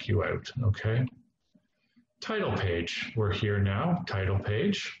can check you out, okay? Title page, we're here now, title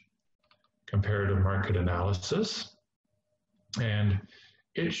page, comparative market analysis. And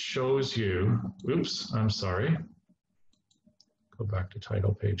it shows you, oops, I'm sorry. Go back to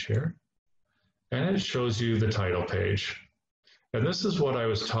title page here. And it shows you the title page. And this is what I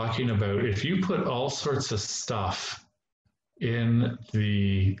was talking about. If you put all sorts of stuff in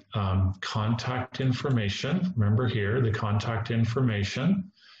the contact information, remember here, the contact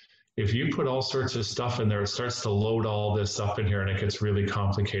information, if you put all sorts of stuff in there, it starts to load all this up in here and it gets really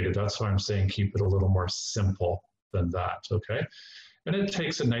complicated. That's why I'm saying keep it a little more simple than that, okay? And it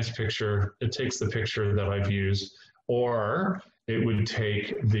takes a nice picture. It takes the picture that I've used, or it would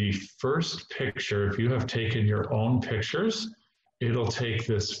take the first picture. If you have taken your own pictures, it'll take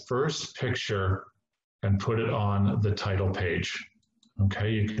this first picture and put it on the title page. Okay,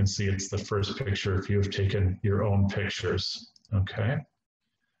 you can see it's the first picture if you've taken your own pictures. Okay.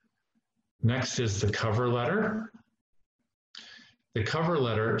 Next is the cover letter. The cover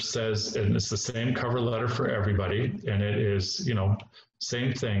letter says, and it's the same cover letter for everybody, and it is, you know,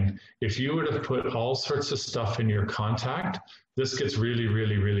 same thing. If you were to put all sorts of stuff in your contact, this gets really,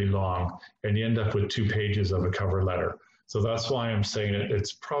 really, really long, and you end up with 2 pages of a cover letter. So that's why I'm saying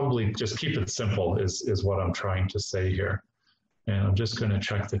it's probably just keep it simple is what I'm trying to say here. And I'm just going to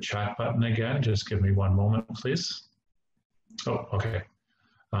check the chat button again. Just give me one moment, please. Oh, okay.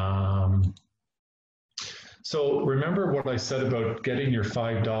 So remember what I said about getting your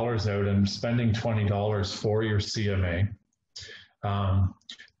 $5 out and spending $20 for your CMA.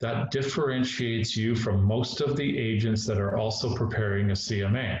 That differentiates you from most of the agents that are also preparing a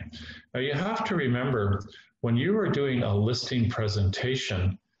CMA. Now you have to remember, when you are doing a listing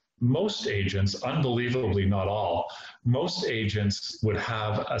presentation, most agents, unbelievably not all, most agents would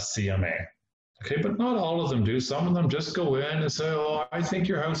have a CMA. Okay, but not all of them do. Some of them just go in and say, oh, I think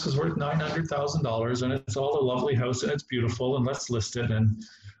your house is worth $900,000 and it's all a lovely house and it's beautiful and let's list it and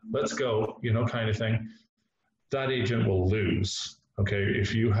let's go, you know, kind of thing. That agent will lose, okay,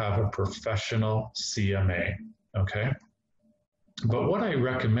 if you have a professional CMA, okay? But what I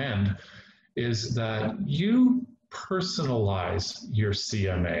recommend is that you personalize your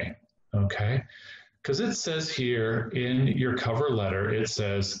CMA, okay? Because it says here in your cover letter, it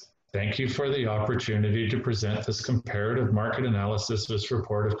says, Thank you for the opportunity to present this comparative market analysis, this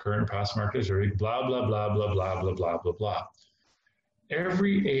report of current and past markets, blah, blah, blah, blah, blah, blah, blah, blah, blah.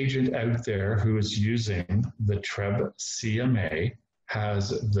 Every agent out there who is using the TREB CMA has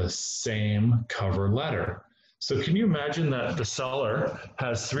the same cover letter. So can you imagine that the seller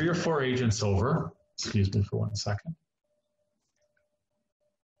has 3 or 4 agents over? Excuse me for 1 second.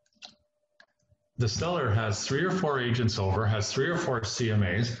 The seller has 3 or 4 agents over, has 3 or 4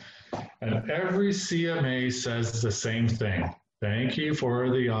 CMAs, and every CMA says the same thing. Thank you for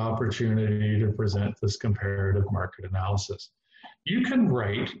the opportunity to present this comparative market analysis. You can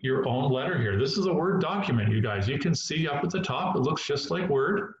write your own letter here. This is a Word document, you guys. You can see up at the top, it looks just like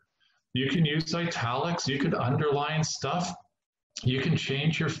Word. You can use italics, you could underline stuff. You can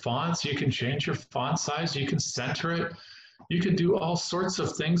change your fonts, you can change your font size, you can center it. You can do all sorts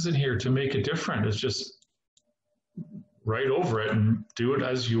of things in here to make it different. It's just write over it and do it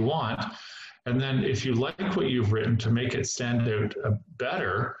as you want. And then if you like what you've written to make it stand out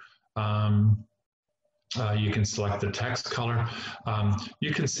better, you can select the text color.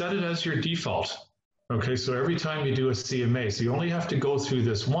 You can set it as your default. Okay, so every time you do a CMA, so you only have to go through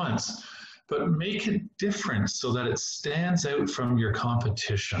this once, but make it different so that it stands out from your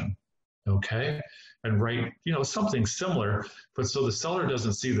competition. Okay, and write, you know, something similar, but so the seller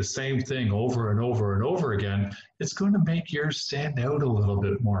doesn't see the same thing over and over and over again. It's going to make yours stand out a little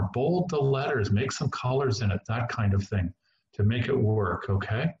bit more. Bold the letters, make some colors in it, that kind of thing to make it work.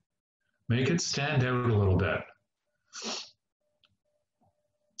 Okay, make it stand out a little bit.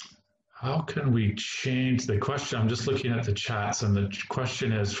 How can we change the question? I'm just looking at the chats, and the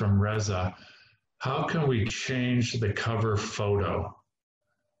question is from Reza. How can we change the cover photo?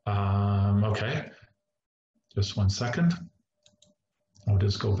 Okay, just 1 second. I'll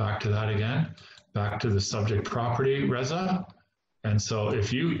just go back to that again, back to the subject property, Reza. And so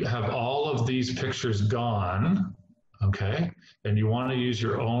if you have all of these pictures gone, okay, and you want to use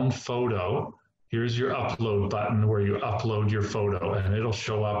your own photo, here's your upload button where you upload your photo, and it'll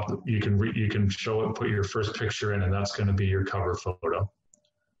show up. You can show it, put your first picture in, and that's going to be your cover photo.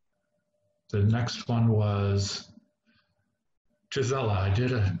 The next one was Gisela.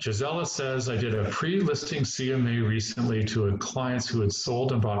 Gisela says, I did a pre-listing CMA recently to clients who had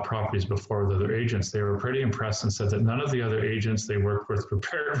sold and bought properties before with other agents. They were pretty impressed and said that none of the other agents they worked with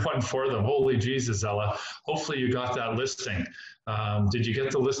prepared one for them. Holy geez, Gisela. Hopefully you got that listing. Did you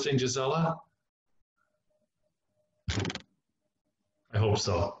get the listing, Gisela? I hope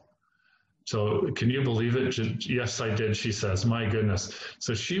so. So can you believe it? Yes, I did, she says. My goodness.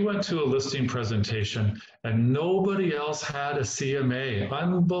 So she went to a listing presentation and nobody else had a CMA.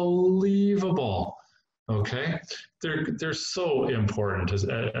 Unbelievable. Okay. They're so important. A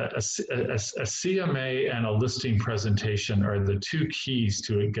CMA and a listing presentation are the 2 keys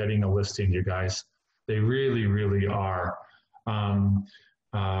to getting a listing, you guys. They really, really are.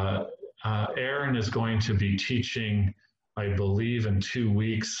 Aaron is going to be teaching, I believe, in 2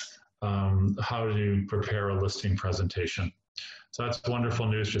 weeks, how to prepare a listing presentation. So that's wonderful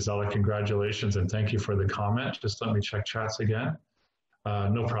news, Gisela. Congratulations, and thank you for the comment. Just let me check chats again.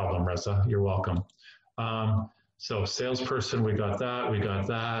 No problem, Reza. You're welcome. So salesperson, we got that. We got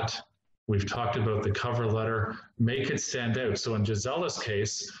that. We've talked about the cover letter. Make it stand out. So in Gisela's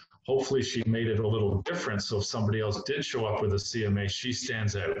case, hopefully she made it a little different. So if somebody else did show up with a CMA, she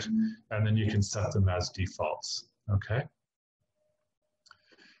stands out. And then you can set them as defaults. Okay.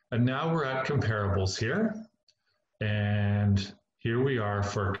 And now we're at comparables here. And here we are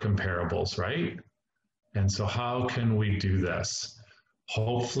for comparables, right? And so how can we do this?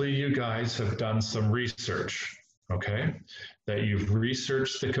 Hopefully you guys have done some research, okay? That you've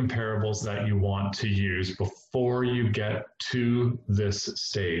researched the comparables that you want to use before you get to this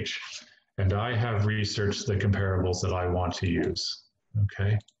stage. And I have researched the comparables that I want to use,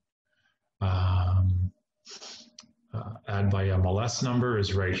 okay? Add by MLS number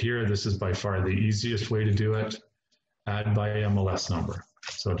is right here. This is by far the easiest way to do it. Add by MLS number.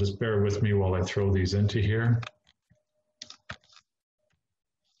 So just bear with me while I throw these into here.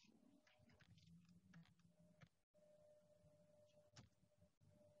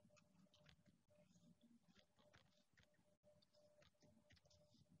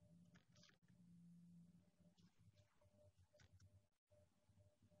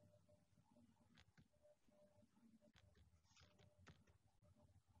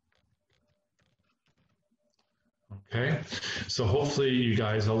 Okay, so hopefully you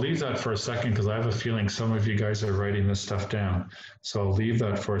guys, I'll leave that for a second because I have a feeling some of you guys are writing this stuff down. So I'll leave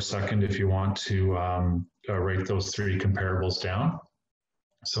that for a second if you want to write those 3 comparables down.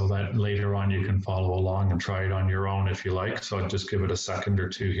 so that later on you can follow along and try it on your own if you like. So I'll just give it a second or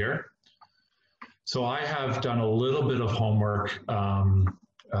two here. So I have done a little bit of homework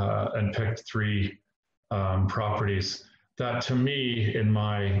and picked three properties that, to me, in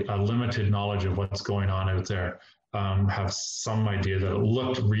my limited knowledge of what's going on out there, have some idea that it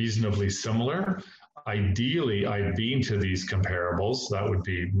looked reasonably similar. Ideally, I've been to these comparables. That would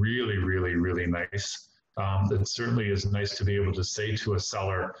be really, really, really nice. It certainly is nice to be able to say to a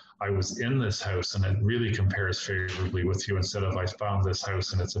seller, I was in this house and it really compares favorably with you, instead of I found this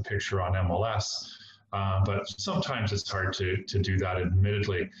house and it's a picture on MLS. But sometimes it's hard to do that,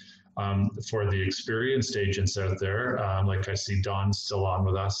 admittedly. For the experienced agents out there, like I see Dawn's still on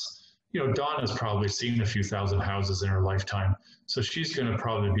with us. You know, Dawn has probably seen a few thousand houses in her lifetime, so she's going to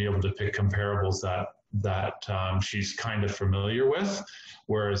probably be able to pick comparables that she's kind of familiar with.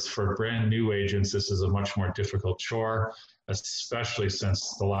 Whereas for brand new agents, this is a much more difficult chore, especially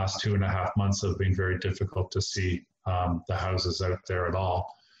since the last 2.5 months have been very difficult to see the houses out there at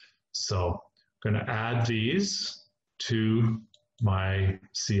all. So I'm going to add these to my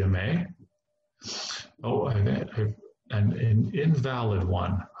CMA. Oh, an invalid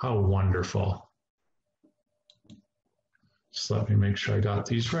one. How wonderful. Just let me make sure I got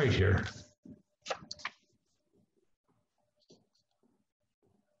these right here.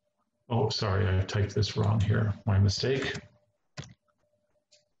 Oh, sorry, I typed this wrong here. My mistake.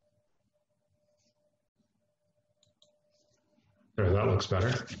 There, that looks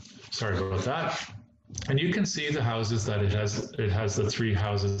better. Sorry about that. And you can see the houses that it has the three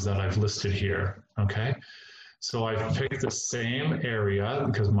houses that I've listed here, okay? So I've picked the same area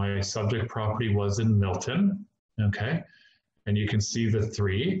because my subject property was in Milton, okay? And you can see the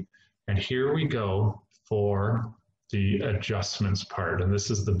three. And here we go for the adjustments part. And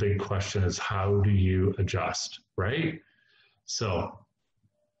this is the big question, is how do you adjust, right? So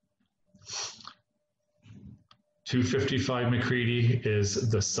 255 McCready is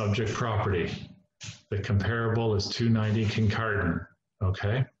the subject property. The comparable is 290 Kincardine,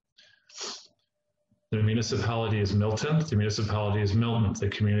 okay? The municipality is Milton, the municipality is Milton, the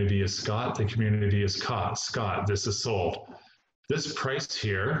community is Scott, the community is Scott. This is sold. This price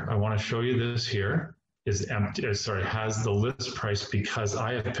here, I want to show you this here, is empty, sorry, has the list price because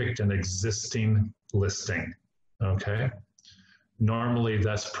I have picked an existing listing, okay? Normally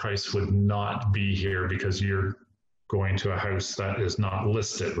this price would not be here because you're going to a house that is not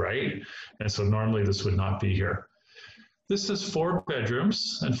listed, right? And so normally this would not be here. This is 4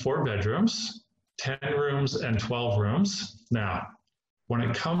 bedrooms and 4 bedrooms, 10 rooms and 12 rooms. Now, when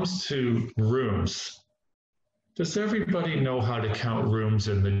it comes to rooms, does everybody know how to count rooms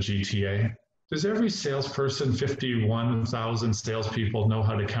in the GTA? Does every salesperson, 51,000 salespeople, know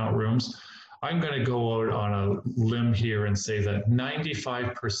how to count rooms? I'm going to go out on a limb here and say that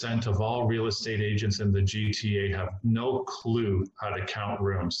 95% of all real estate agents in the GTA have no clue how to count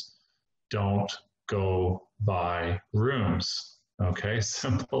rooms. Don't go buy rooms. Okay,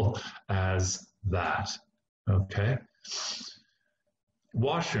 simple as that. Okay.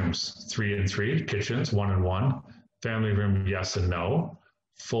 Washrooms, 3 and 3. Kitchens, 1 and 1. Family room, yes and no.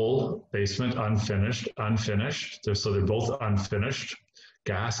 Full basement, unfinished. So they're both unfinished.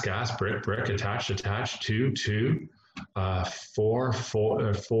 Gas, brick, attached, 2,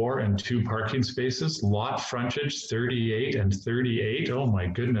 4 and 2 parking spaces. Lot frontage, 38 and 38. Oh my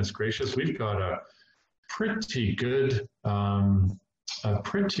goodness gracious, we've got a pretty good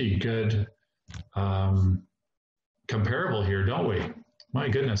comparable here, don't we? My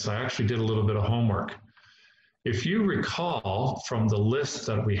goodness, I actually did a little bit of homework. If you recall from the list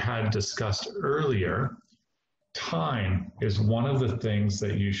that we had discussed earlier, time is one of the things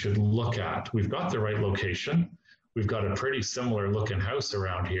that you should look at. We've got the right location. We've got a pretty similar looking house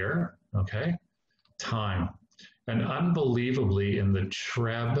around here, okay? Time. And unbelievably, in the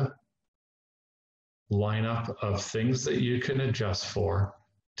TREB lineup of things that you can adjust for,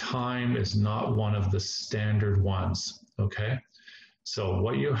 time is not one of the standard ones, okay? So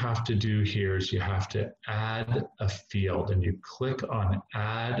what you have to do here is you have to add a field, and you click on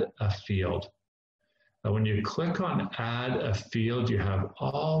add a field. Now, when you click on add a field, you have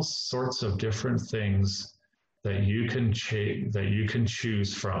all sorts of different things that you can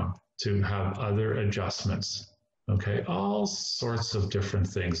choose from to have other adjustments. Okay, all sorts of different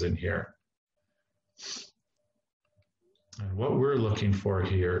things in here. And what we're looking for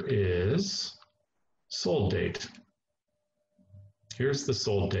here is sold date. Here's the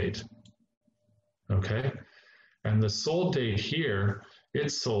sold date. Okay, and the sold date here,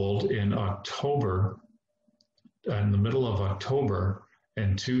 it sold in October, in the middle of October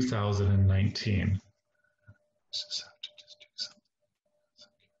in 2019. Just have to just do something.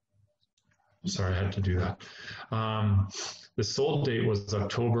 Sorry, I had to do that. The sold date was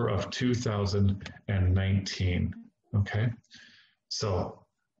October of 2019. Okay, so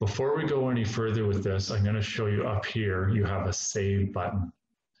before we go any further with this, I'm going to show you up here, you have a save button.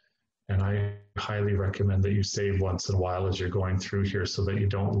 And I highly recommend that you save once in a while as you're going through here so that you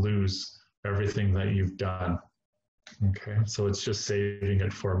don't lose everything that you've done. Okay, so it's just saving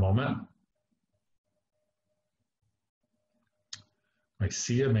it for a moment. My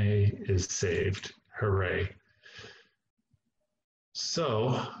CMA is saved. Hooray.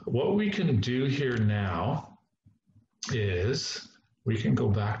 So what we can do here now is we can go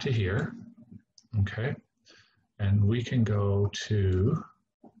back to here, okay, and we can go to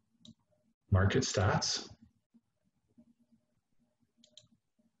market stats.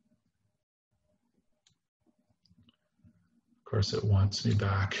 Of course, it wants me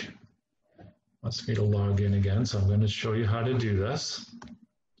back, wants me to log in again, so I'm going to show you how to do this,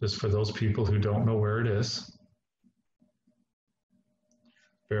 just for those people who don't know where it is.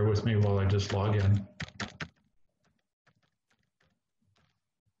 Bear with me while I just log in.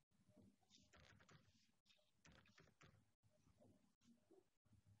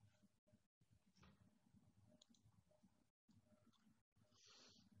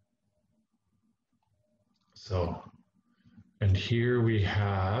 So, and here we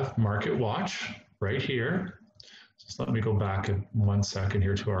have Market Watch right here. Just let me go back 1 second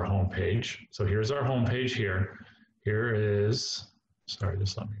here to our home page. So here's our home page here. Here is, sorry,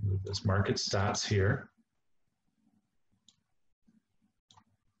 just let me move this, market stats here.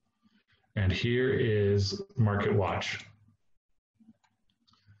 And here is Market Watch.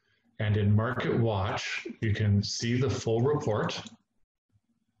 And in Market Watch, you can see the full report.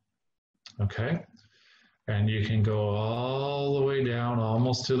 Okay. And you can go all the way down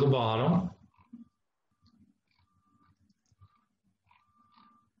almost to the bottom.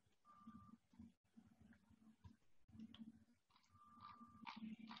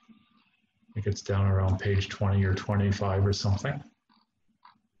 I think it's down around page 20 or 25 or something.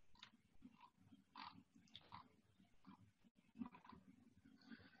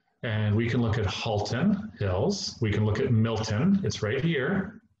 And we can look at Halton Hills. We can look at Milton. It's right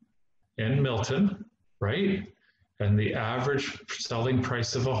here in Milton, right? And the average selling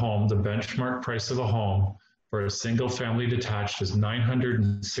price of a home, the benchmark price of a home for a single family detached is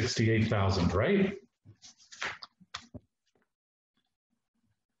 $968,000, right?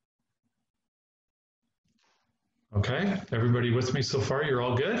 Okay, everybody with me so far? You're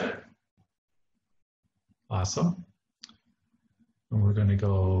all good? Awesome. And we're going to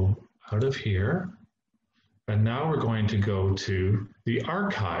go out of here. And now we're going to go to the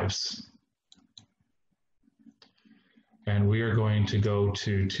archives. And we are going to go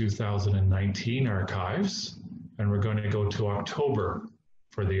to 2019 archives. And we're going to go to October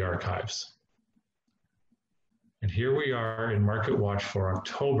for the archives. And here we are in Market Watch for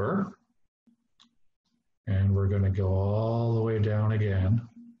October. And we're going to go all the way down again.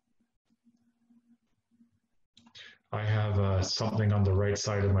 I have something on the right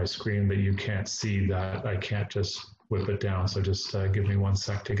side of my screen that you can't see that I can't just whip it down. So just give me 1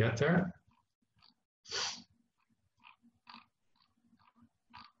 sec to get there.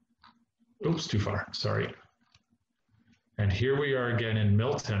 Oops, too far, sorry. And here we are again in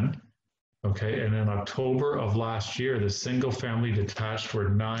Milton. Okay, and in October of last year, the single family detached were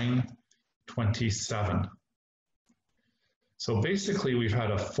 927. So basically, we've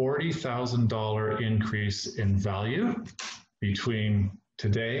had a $40,000 increase in value between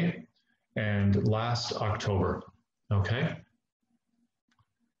today and last October, okay?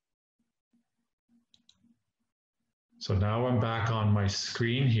 So now I'm back on my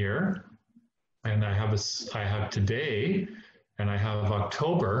screen here, and I have today, and I have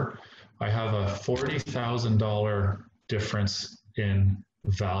October. I have a $40,000 difference in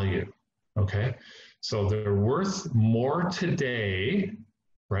value, okay? So they're worth more today,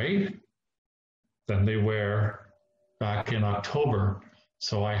 right, than they were back in October.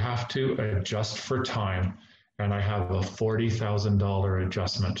 So I have to adjust for time, and I have a $40,000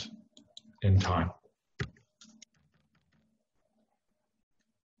 adjustment in time.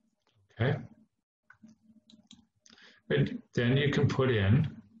 Okay. And then you can put in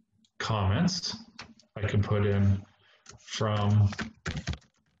comments. I can put in from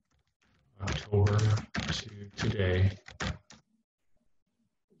October to today,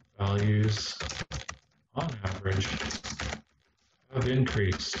 values on average have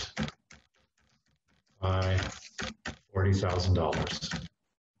increased by $40,000.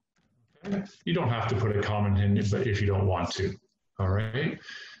 Okay? You don't have to put a comment in if you don't want to, all right?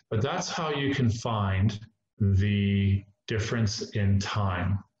 But that's how you can find the difference in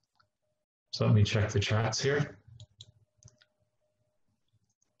time. So let me check the chats here.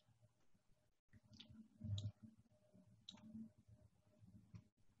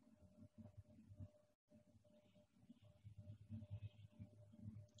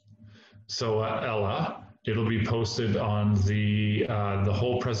 So Ella, it'll be posted on the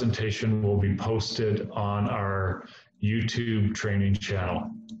whole presentation will be posted on our YouTube training channel.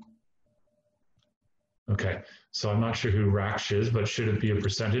 Okay, so I'm not sure who Raksh is, but should it be a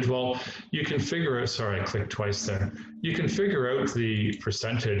percentage? Well, you can figure out, sorry, I clicked twice there. You can figure out the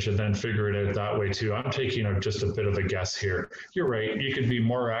percentage and then figure it out that way too. I'm taking just a bit of a guess here. You're right, you could be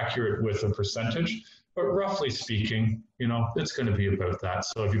more accurate with a percentage, but roughly speaking, you know, it's going to be about that.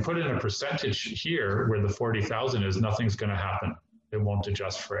 So if you put in a percentage here where the 40,000 is, nothing's going to happen. It won't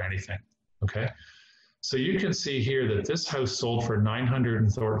adjust for anything, okay? So you can see here that this house sold for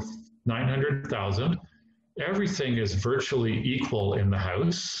 900,000. Everything is virtually equal in the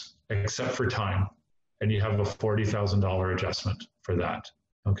house except for time. And you have a $40,000 adjustment for that,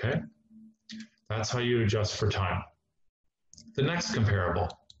 okay? That's how you adjust for time. The next comparable.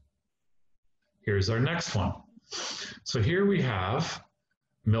 Here's our next one. So here we have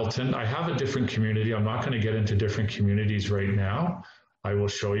Milton. I have a different community. I'm not going to get into different communities right now. I will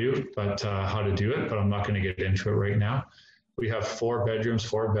show you how to do it, but I'm not going to get into it right now. We have 4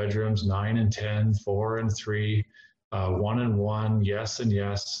 bedrooms, 9 and 10, 4 and 3, 1 and 1, yes and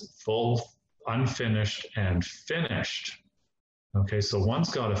yes, full, unfinished, and finished. Okay, so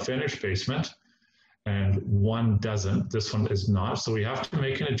one's got a finished basement and one doesn't. This one is not. So we have to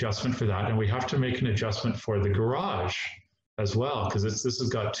make an adjustment for that, and we have to make an adjustment for the garage as well, because this has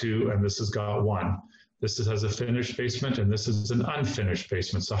got 2 and this has got 1. This has a finished basement and this is an unfinished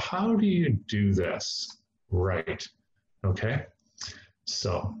basement. So how do you do this? Right. Okay,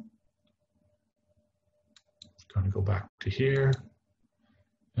 so I'm going to go back to here,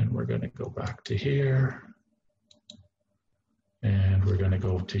 and we're going to go back to here, and we're going to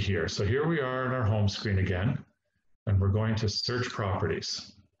go to here. So here we are in our home screen again, and we're going to search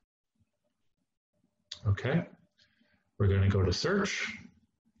properties. Okay, we're going to go to search.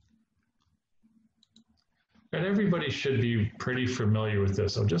 And everybody should be pretty familiar with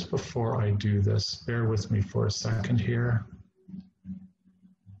this. So just before I do this, bear with me for a second here.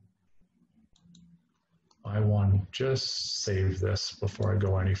 I want to just save this before I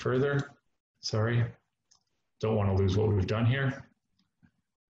go any further. Sorry, don't want to lose what we've done here.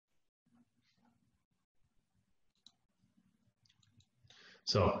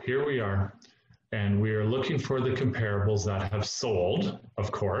 So here we are, and we are looking for the comparables that have sold,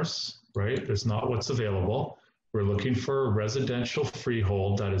 of course, right? It's not what's available. We're looking for a residential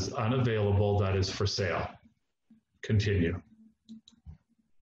freehold that is unavailable, that is for sale. Continue.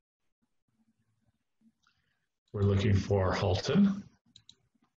 We're looking for Halton,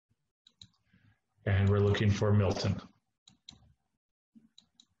 and we're looking for Milton.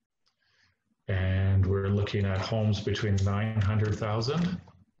 And we're looking at homes between 900,000 and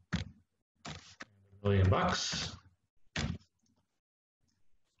 $1 million.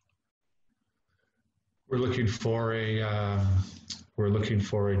 We're looking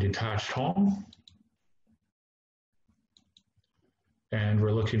for a detached home, and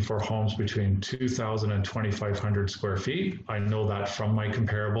we're looking for homes between 2,000 and 2,500 square feet. I know that from my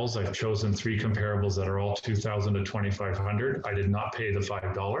comparables. I've chosen 3 comparables that are all 2,000 to 2,500. I did not pay the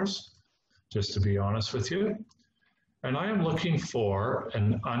 $5, just to be honest with you. And I am looking for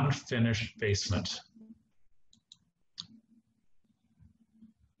an unfinished basement.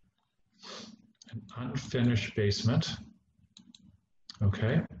 An unfinished basement,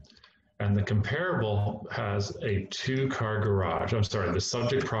 okay? And the comparable has a 2-car garage. I'm sorry, the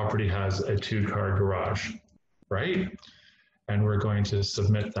subject property has a 2-car garage, right? And we're going to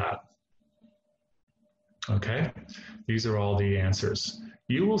submit that, okay? These are all the answers.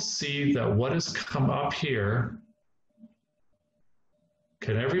 You will see that what has come up here,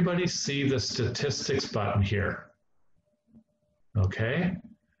 can everybody see the statistics button here? Okay?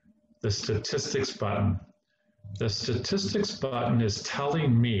 The statistics button. The statistics button is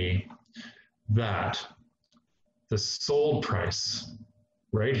telling me that the sold price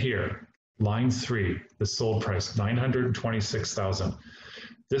right here, line 3, the sold price, 926,000.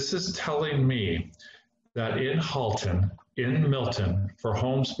 This is telling me that in Halton, in Milton, for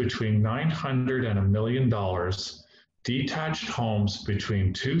homes between 900 and $1 million, detached homes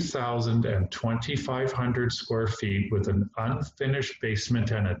between 2,000 and 2,500 square feet with an unfinished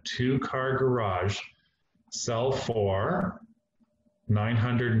basement and a 2-car garage sell for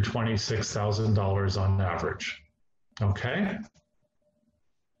 $926,000 on average. Okay? I'm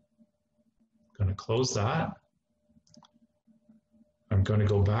going to close that. I'm going to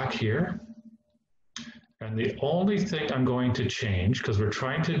go back here, And the only thing I'm going to change, because we're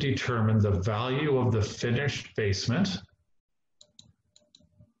trying to determine the value of the finished basement,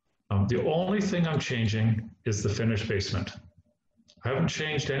 the only thing I'm changing is the finished basement. I haven't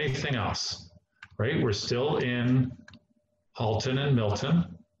changed anything else, right? We're still in Halton and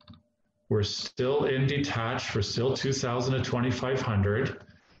Milton. We're still in detached. We're still 2,000 to 2,500.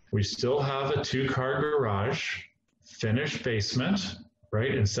 We still have a 2-car garage, finished basement,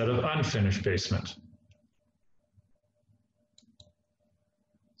 right? Instead of unfinished basement.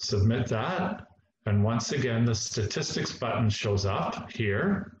 Submit that. And once again, the statistics button shows up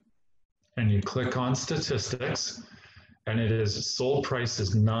here. And you click on statistics, and it is sold price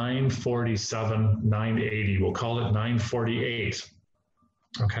is $947,980. We'll call it $948.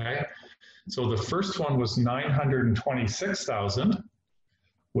 Okay, so the first one was $926,000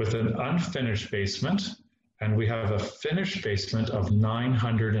 with an unfinished basement, and we have a finished basement of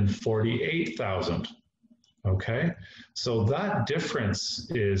 $948,000. Okay, so that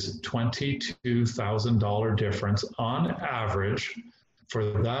difference is $22,000 difference on average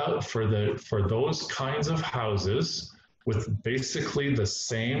for those kinds of houses with basically the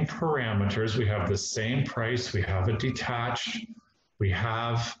same parameters. We have the same price. We have a detached. We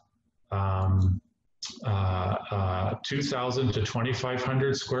have 2,000 to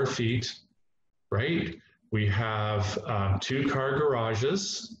 2,500 square feet, right? We have 2-car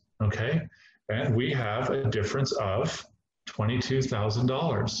garages, okay? And we have a difference of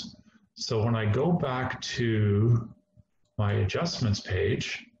 $22,000. So when I go back to my adjustments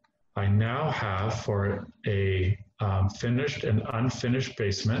page, I now have for a finished and unfinished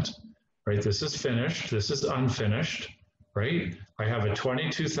basement, right? This is finished, this is unfinished, right? I have a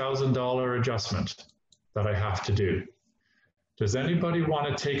 $22,000 adjustment that I have to do. Does anybody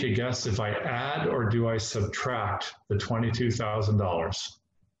want to take a guess if I add or do I subtract the $22,000?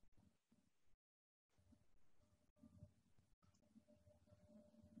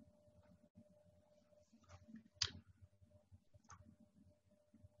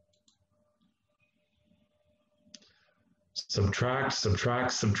 Subtract,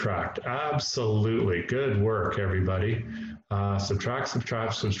 subtract, subtract. Absolutely. Good work, everybody. Subtract,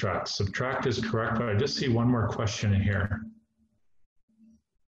 subtract, subtract. Subtract is correct, but I just see one more question in here.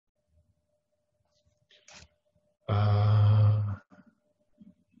 I'm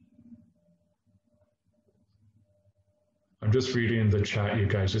just reading the chat, you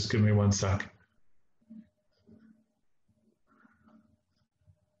guys. Just give me one sec.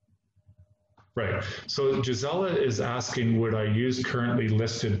 Right. So Gisela is asking, would I use currently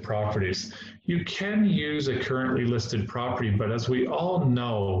listed properties? You can use a currently listed property, but as we all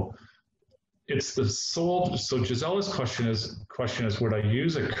know, it's the sold. So Gisela's question is, would I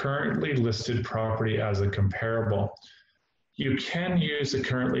use a currently listed property as a comparable? You can use a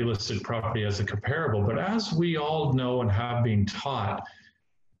currently listed property as a comparable, but as we all know and have been taught,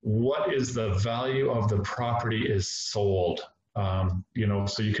 what is the value of the property is sold. You know,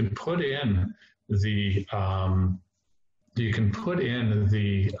 so you can put in the an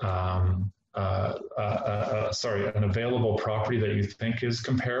available property that you think is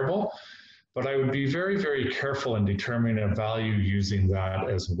comparable, but I would be very, very careful in determining a value using that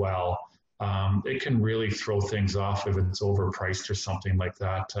as well. It can really throw things off if it's overpriced or something like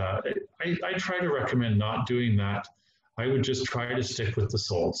that. I try to recommend not doing that. I would just try to stick with the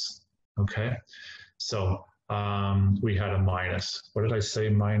solds, okay? So we had a minus. What did I say?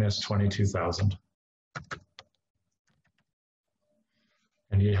 Minus 22,000.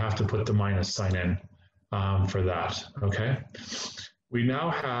 And you have to put the minus sign in for that, okay? We now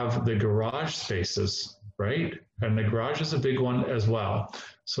have the garage spaces, right? And the garage is a big one as well.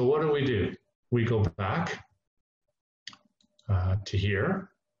 So what do? We go back to here,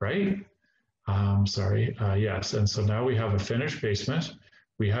 right? Yes, and so now we have a finished basement.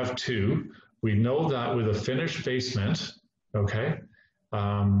 We have 2. We know that with a finished basement, okay,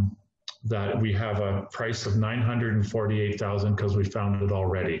 that we have a price of $948,000 because we found it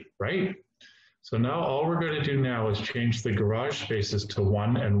already, right? So now all we're going to do now is change the garage spaces to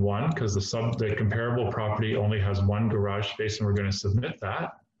 1 and 1 because the comparable property only has 1 garage space, and we're going to submit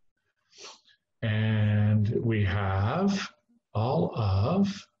that. And we have all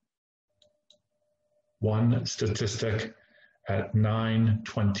of 1 statistic at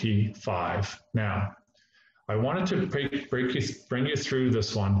 925. Now, I wanted to bring you through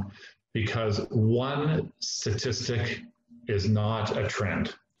this one because 1 statistic is not a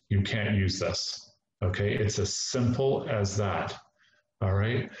trend. You can't use this, okay? It's as simple as that, all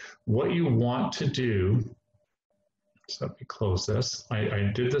right? What you want to do, so let me close this.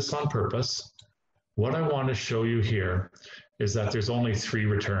 I did this on purpose. What I want to show you here is that there's only 3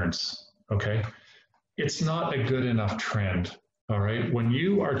 returns, okay? it's not a good enough trend. All right. When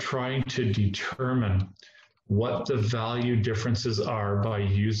you are trying to determine what the value differences are by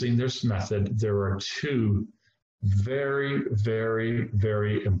using this method, there are two very, very,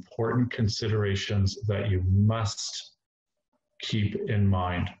 very important considerations that you must keep in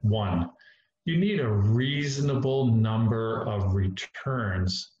mind. One, you need a reasonable number of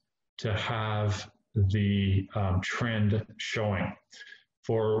returns to have the trend showing.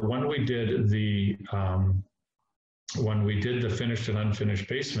 For when we did the finished and unfinished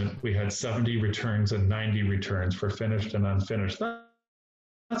basement, we had 70 returns and 90 returns for finished and unfinished.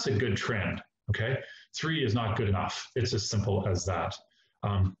 That's a good trend, okay? 3 is not good enough. It's as simple as that.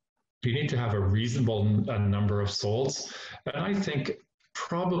 You need to have a reasonable number of solds. And I think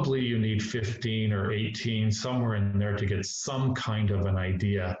probably you need 15 or 18, somewhere in there to get some kind of an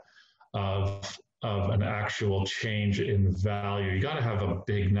idea of an actual change in value. You got to have a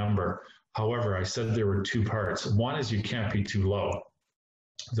big number. However, I said there were two parts. One is you can't be too low.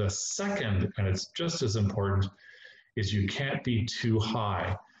 The second, and it's just as important, is you can't be too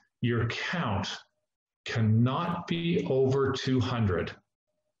high. Your count cannot be over 200,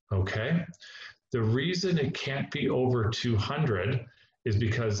 okay? The reason it can't be over 200 is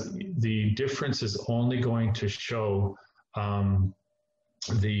because the difference is only going to show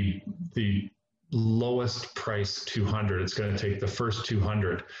the lowest price 200. It's going to take the first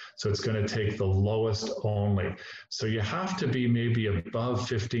 200. So it's going to take the lowest only. So you have to be maybe above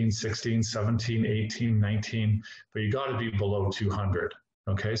 15, 16, 17, 18, 19, but you got to be below 200.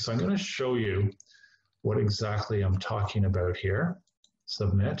 Okay, so I'm going to show you what exactly I'm talking about here.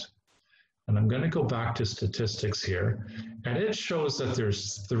 Submit. And I'm going to go back to statistics here. And it shows that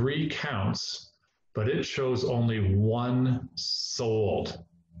there's 3 counts, but it shows only 1 sold.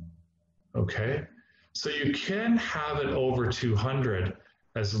 Okay, so you can have it over 200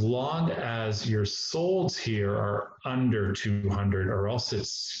 as long as your solds here are under 200, or else it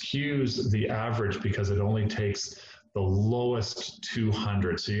skews the average because it only takes the lowest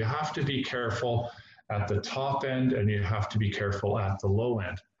 200. So you have to be careful at the top end and you have to be careful at the low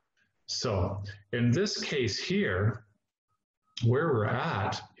end. So in this case here, where we're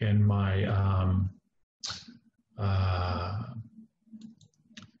at in my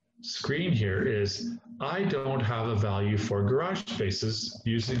screen here is I don't have a value for garage spaces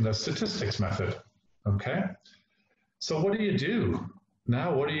using the statistics method, okay? So what do you do?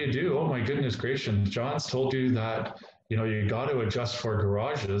 Now, what do you do? Oh my goodness gracious, John's told you that, you know, you got to adjust for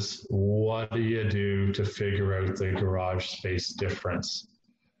garages. What do you do to figure out the garage space difference?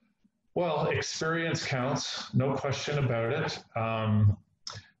 Well, experience counts, no question about it.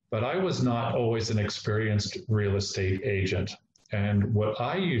 But I was not always an experienced real estate agent. And what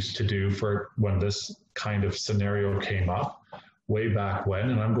I used to do for when this kind of scenario came up way back when,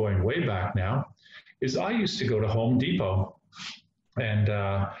 and I'm going way back now, is I used to go to Home Depot and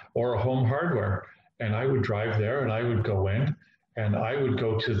or a Home Hardware, and I would drive there and I would go in and I would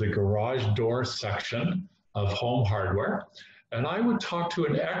go to the garage door section of Home Hardware, and I would talk to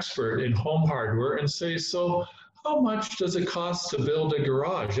an expert in Home Hardware and say, so how much does it cost to build a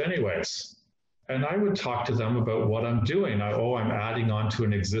garage anyways? And I would talk to them about what I'm doing. I'm adding on to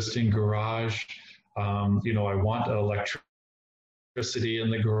an existing garage. You know, I want electricity in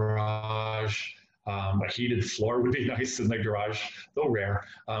the garage. A heated floor would be nice in the garage, though rare.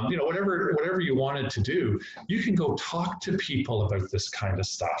 You know, whatever you wanted to do, you can go talk to people about this kind of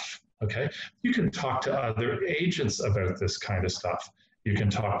stuff, okay? You can talk to other agents about this kind of stuff. You can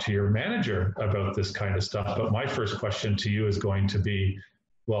talk to your manager about this kind of stuff. But my first question to you is going to be,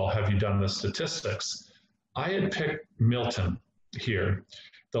 well, have you done the statistics? I had picked Milton here.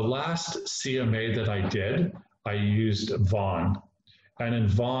 The last CMA that I did, I used Vaughan. And in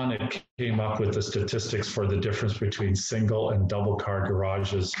Vaughan, it came up with the statistics for the difference between single and double car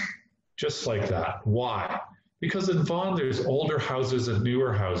garages, just like that. Why? Because in Vaughan, there's older houses and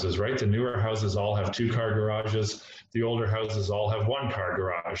newer houses, right? The newer houses all have 2-car garages. The older houses all have 1-car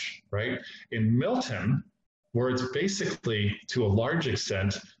garage, right? In Milton, where it's basically, to a large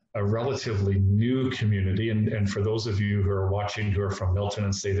extent, a relatively new community. And for those of you who are watching who are from Milton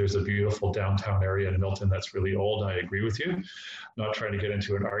and say there's a beautiful downtown area in Milton that's really old, I agree with you. I'm not trying to get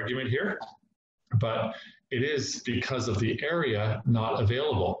into an argument here, but it is because of the area not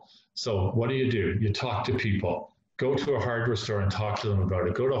available. So what do? You talk to people. Go to a hardware store and talk to them about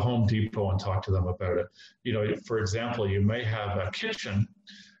it. Go to Home Depot and talk to them about it. You know, for example, you may have a kitchen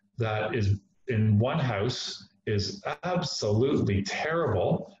that is in one house is absolutely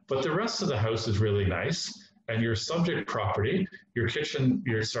terrible, but the rest of the house is really nice. and your subject property, your kitchen,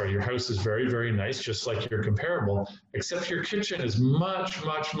 your house is very, very nice, just like your comparable, except your kitchen is much,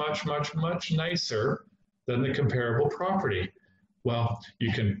 much, much, much, much nicer than the comparable property. Well,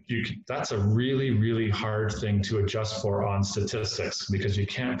 that's a really, really hard thing to adjust for on statistics because you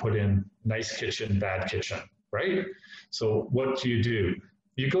can't put in nice kitchen, bad kitchen, right? So what do?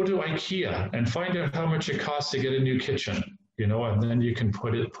 You go to IKEA and find out how much it costs to get a new kitchen, and then you can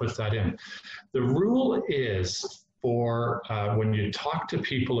put that in. The rule is for when you talk to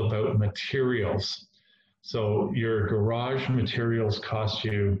people about materials, so your garage materials cost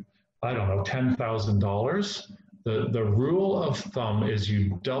you, I don't know, $10,000. The rule of thumb is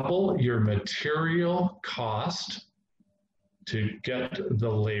you double your material cost to get the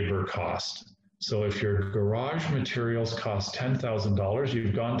labor cost. So if your garage materials cost $10,000,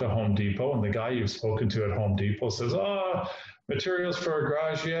 you've gone to Home Depot and the guy you've spoken to at Home Depot says, materials for a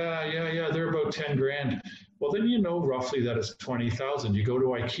garage, yeah, they're about 10 grand. Well, then roughly that is 20,000. You go to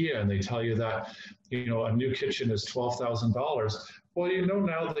IKEA and they tell you that, a new kitchen is $12,000. Well,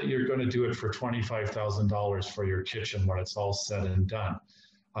 now that you're going to do it for $25,000 for your kitchen when it's all said and done.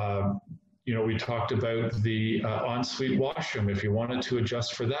 We talked about the ensuite washroom, if you wanted to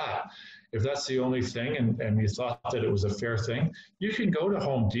adjust for that. If that's the only thing and you thought that it was a fair thing, you can go to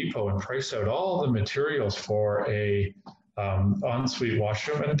Home Depot and price out all the materials for a ensuite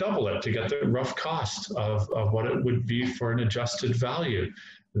washroom and double it to get the rough cost of what it would be for an adjusted value.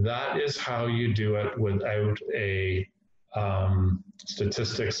 That is how you do it without a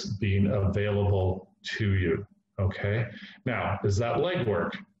statistics being available to you, okay? Now, is that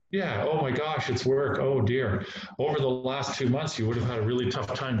legwork? Yeah, oh my gosh, it's work, oh dear. Over the last 2 months, you would have had a really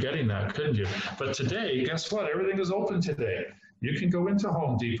tough time getting that, couldn't you? But today, guess what? Everything is open today. You can go into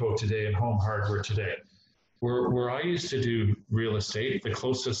Home Depot today and Home Hardware today. Where I used to do real estate, the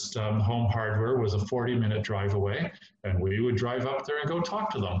closest Home Hardware was a 40-minute drive away, and we would drive up there and go talk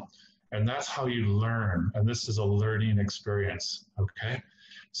to them. And that's how you learn. And this is a learning experience, okay?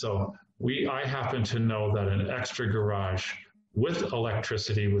 So I happen to know that an extra garage with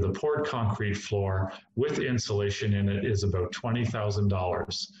electricity, with a poured concrete floor, with insulation in it is about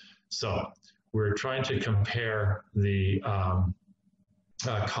 $20,000. So we're trying to compare the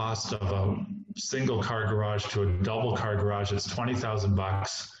cost of a single car garage to a double car garage. It's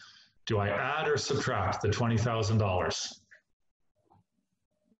 $20,000. Do I add or subtract the $20,000?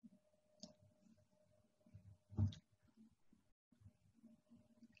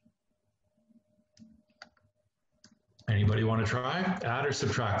 Anybody want to try? Add or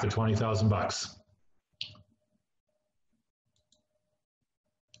subtract the $20,000?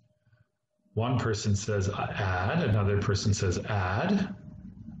 One person says add, another person says add.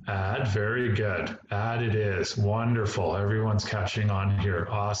 Add, very good. Add it is, wonderful. Everyone's catching on here,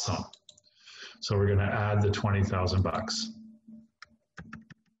 awesome. So we're gonna add the $20,000.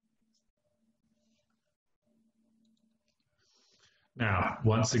 Now,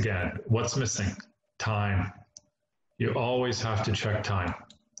 once again, what's missing? Time. You always have to check time.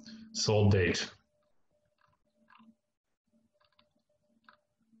 Sold date.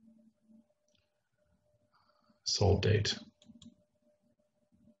 Sold date.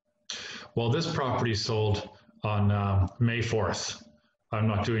 Well, this property sold on May 4th. I'm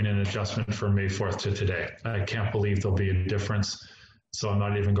not doing an adjustment from May 4th to today. I can't believe there'll be a difference, so I'm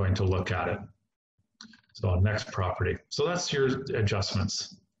not even going to look at it. So next property. So that's your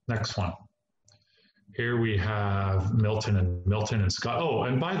adjustments. Next one. Here we have Milton and Scott. Oh,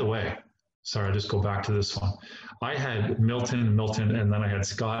 and by the way, sorry, I'll just go back to this one. I had Milton, and then I had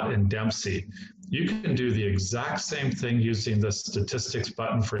Scott and Dempsey. You can do the exact same thing using the statistics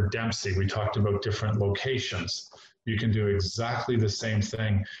button for Dempsey. We talked about different locations. You can do exactly the same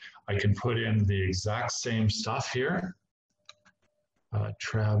thing. I can put in the exact same stuff here.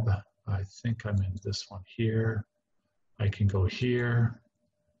 Treb, I think I'm in this one here. I can go here.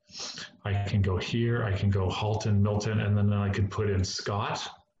 I can go here, I can go Halton, Milton, and then I could put in Scott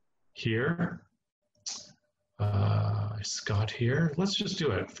here. Scott here. Let's just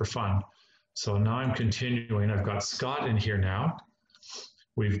do it for fun. So now I'm continuing. I've got Scott in here now.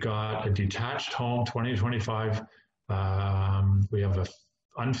 We've got a detached home, 2025. We have an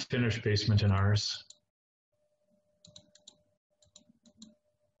unfinished basement in ours.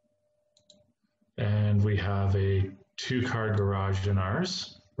 And we have a 2-car garage in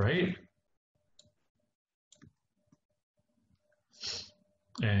ours. Right?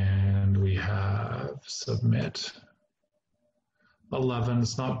 And we have submit 11.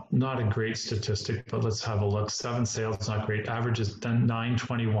 It's not a great statistic, but let's have a look. 7 sales, not great. Average is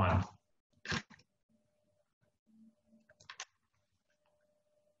 921.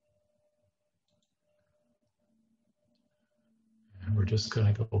 We're just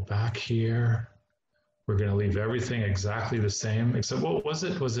going to go back here. We're going to leave everything exactly the same, except what was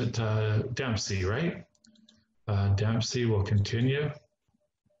it? Was it Dempsey, right? Dempsey will continue.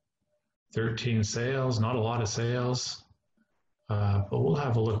 13 sales, not a lot of sales, but we'll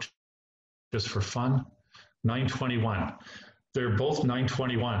have a look just for fun. 921. They're both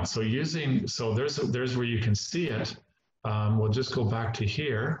 921. So there's where you can see it. We'll just go back to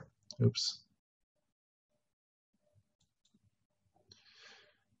here. Oops.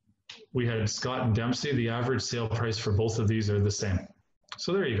 We had Scott and Dempsey. The average sale price for both of these are the same.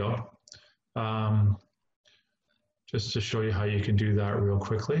 So there you go. Just to show you how you can do that real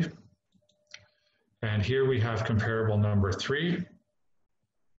quickly. And here we have comparable number 3.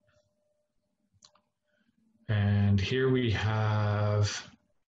 And here we have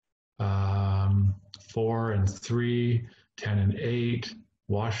 4 and 3, 10 and 8,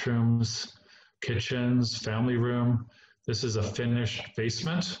 washrooms, kitchens, family room. This is a finished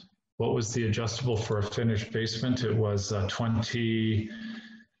basement. What was the adjustable for a finished basement? It was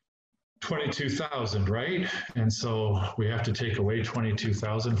 22,000, right? And so we have to take away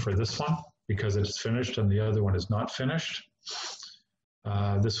 22,000 for this one because it's finished and the other one is not finished.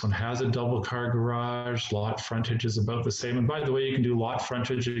 This one has a double car garage. Lot frontage is about the same. And by the way, you can do lot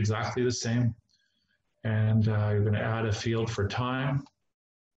frontage exactly the same. And you're going to add a field for time.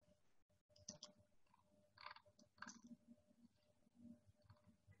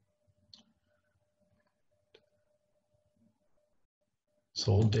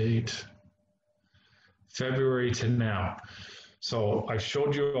 Sold date, February to now. So I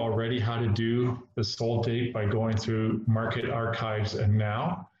showed you already how to do the sold date by going through market archives and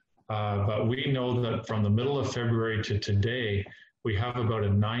now, but we know that from the middle of February to today, we have about a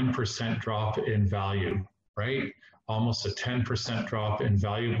 9% drop in value, right? Almost a 10% drop in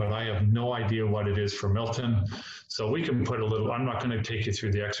value, but I have no idea what it is for Milton. So we can put a little, I'm not going to take you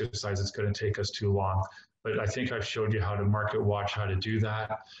through the exercise. It's going to take us too long. But I think I've showed you how to market watch, how to do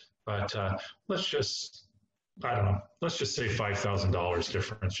that. But let's just, I don't know, let's just say $5,000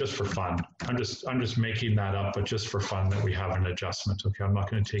 difference just for fun. I'm just making that up, but just for fun that we have an adjustment. Okay, I'm not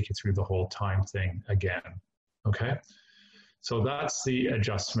going to take you through the whole time thing again. Okay, so that's the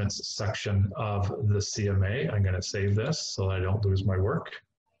adjustments section of the CMA. I'm going to save this so that I don't lose my work.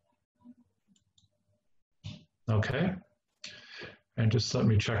 Okay, and just let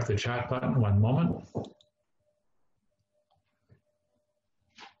me check the chat button one moment.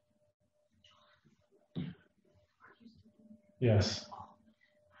 Yes.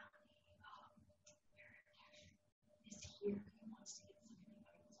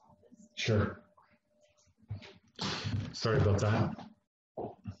 Sure. Sorry about that.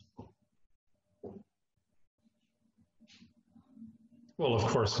 Well, of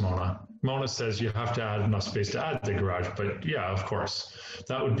course, Mona. Mona says you have to add enough space to add the garage, but yeah, of course.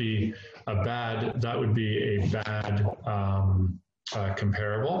 That would be a bad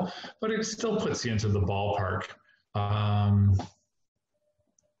comparable, but it still puts you into the ballpark.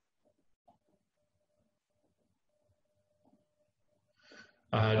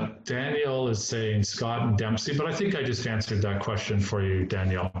 Daniel is saying Scott and Dempsey, but I think I just answered that question for you,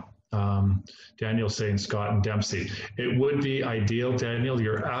 Daniel. Daniel saying Scott and Dempsey. It would be ideal, Daniel.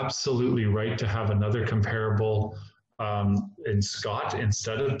 You're absolutely right to have another comparable in Scott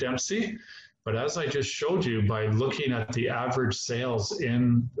instead of Dempsey. But as I just showed you, by looking at the average sales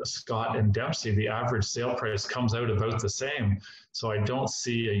in Scott and Dempsey, the average sale price comes out about the same. So I don't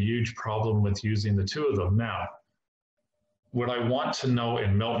see a huge problem with using the two of them. Now, what I want to know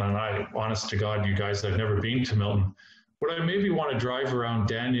in Milton, and I, honest to God, you guys, I've never been to Milton, what I maybe want to drive around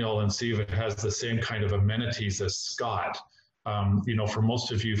Daniel and see if it has the same kind of amenities as Scott. You know, for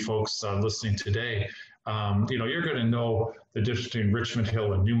most of you folks listening today, you know, you're going to know the difference between Richmond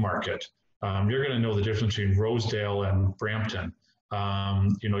Hill and Newmarket. You're going to know the difference between Rosedale and Brampton.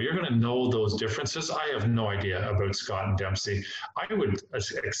 You know, you're going to know those differences. I have no idea about Scott and Dempsey. I would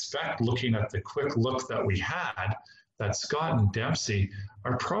expect, looking at the quick look that we had, that Scott and Dempsey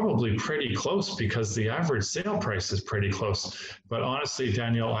are probably pretty close because the average sale price is pretty close. But honestly,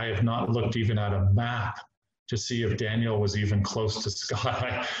 Daniel, I have not looked even at a map to see if Daniel was even close to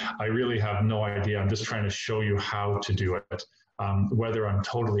Scott. I really have no idea. I'm just trying to show you how to do it. Whether I'm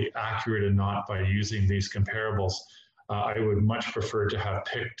totally accurate or not by using these comparables, I would much prefer to have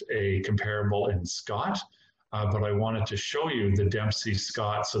picked a comparable in Scott, but I wanted to show you the Dempsey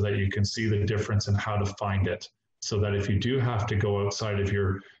Scott so that you can see the difference and how to find it. So that if you do have to go outside of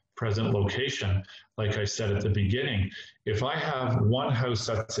your present location, like I said at the beginning, if I have one house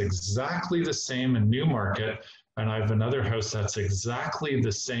that's exactly the same in Newmarket, and I have another house that's exactly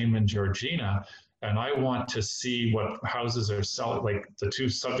the same in Georgina, and I want to see what houses are selling, like the two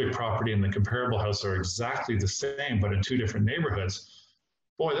subject property and the comparable house are exactly the same, but in two different neighborhoods,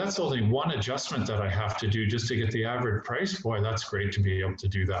 boy, that's only one adjustment that I have to do just to get the average price. Boy, that's great to be able to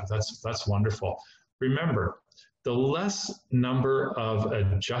do that. That's wonderful. Remember, the less number of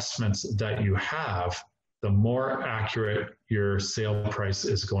adjustments that you have, the more accurate your sale price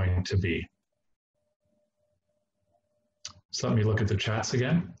is going to be. So let me look at the chats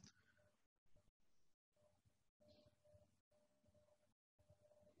again.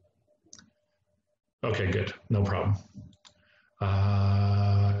 Okay, good, no problem.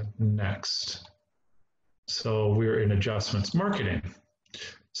 Next. So we're in adjustments, marketing.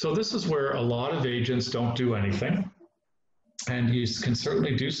 So this is where a lot of agents don't do anything, and you can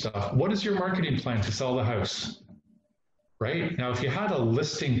certainly do stuff. What is your marketing plan to sell the house? Right? Now, if you had a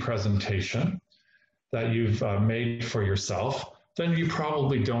listing presentation that you've made for yourself, then you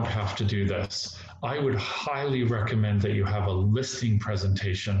probably don't have to do this. I would highly recommend that you have a listing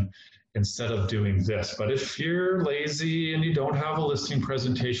presentation instead of doing this. But if you're lazy and you don't have a listing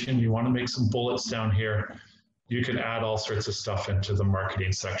presentation, you want to make some bullets down here, you can add all sorts of stuff into the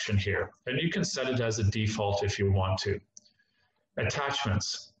marketing section here. And you can set it as a default if you want to.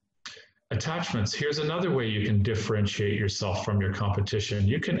 Attachments. Attachments, here's another way you can differentiate yourself from your competition.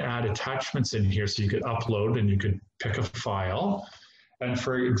 You can add attachments in here so you could upload and you could pick a file. And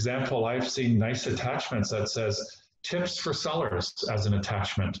for example, I've seen nice attachments that says tips for sellers as an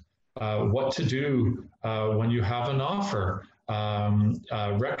attachment. What to do when you have an offer,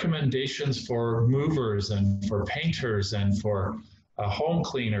 recommendations for movers and for painters and for home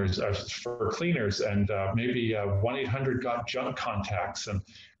cleaners, for cleaners, and maybe 1-800-GOT-JUNK contacts and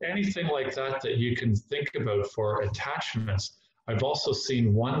anything like that that you can think about for attachments. I've also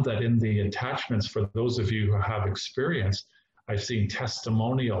seen one that in the attachments, for those of you who have experience, I've seen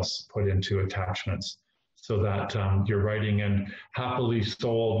testimonials put into attachments. So that you're writing in happily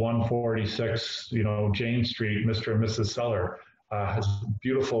sold 146, Jane Street, Mr. and Mrs. Seller, has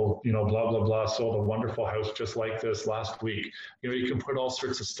beautiful, blah, blah, blah, sold a wonderful house just like this last week. You can put all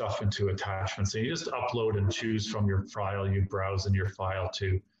sorts of stuff into attachments, and you just upload and choose from your file. You browse in your file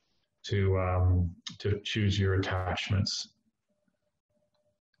to choose your attachments.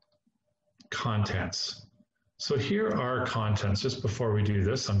 Contents. So here are contents. Just before we do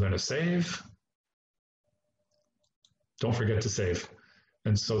this, I'm going to save. Don't forget to save.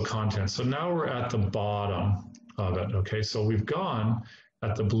 And so content. So now we're at the bottom of it. Okay, so we've gone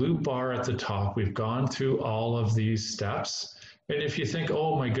at the blue bar at the top. We've gone through all of these steps. And if you think,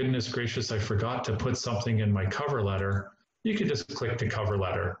 oh my goodness gracious, I forgot to put something in my cover letter, you can just click the cover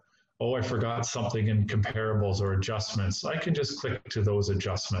letter. Oh, I forgot something in comparables or adjustments. I can just click to those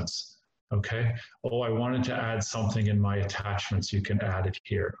adjustments. Okay. Oh, I wanted to add something in my attachments. You can add it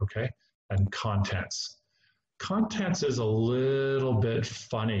here. Okay. And contents. Contents is a little bit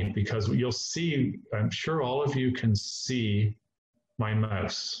funny because you'll see, I'm sure all of you can see my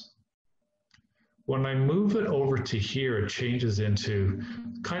mouse. When I move it over to here, it changes into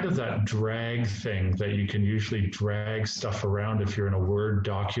kind of that drag thing that you can usually drag stuff around if you're in a Word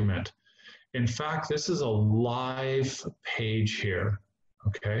document. In fact, this is a live page here,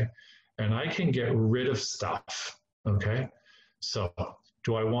 okay? And I can get rid of stuff, okay? So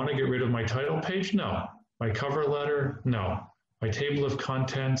do I want to get rid of my title page? No. My cover letter? No. My table of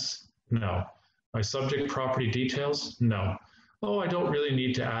contents? No. My subject property details? No. Oh, I don't really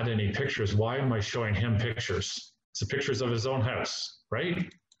need to add any pictures. Why am I showing him pictures? It's the pictures of his own house,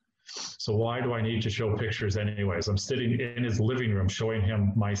 right? So why do I need to show pictures anyways? I'm sitting in his living room showing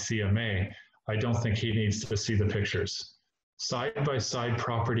him my CMA. I don't think he needs to see the pictures. Side-by-side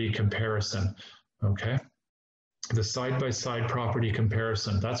property comparison, okay? The side-by-side property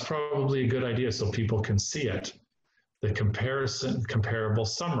comparison, that's probably a good idea so people can see it. The comparable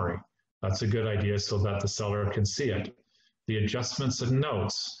summary, that's a good idea so that the seller can see it. The adjustments and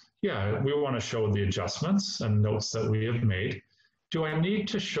notes, yeah, we want to show the adjustments and notes that we have made. Do I need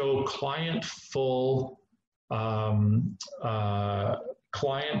to show client full MLS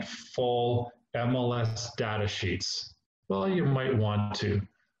data sheets? Well, you might want to.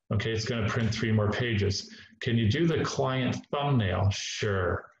 Okay, it's going to print 3 more pages. Can you do the client thumbnail?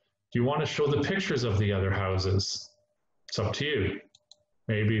 Sure. Do you want to show the pictures of the other houses? It's up to you.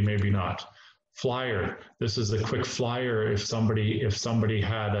 Maybe, maybe not. Flyer. This is a quick flyer. If somebody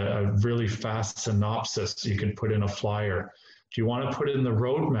had a really fast synopsis, you can put in a flyer. Do you want to put in the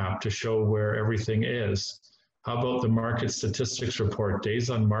roadmap to show where everything is? How about the market statistics report, days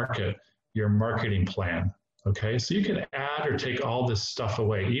on market, your marketing plan? Okay, so you can add or take all this stuff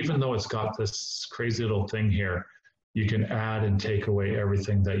away. Even though it's got this crazy little thing here, you can add and take away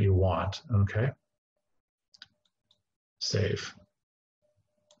everything that you want, okay? Save.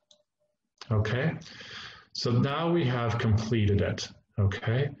 Okay, so now we have completed it.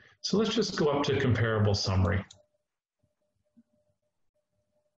 Okay, so let's just go up to comparable summary.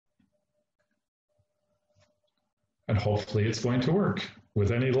 And hopefully it's going to work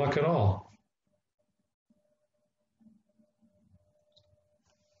with any luck at all.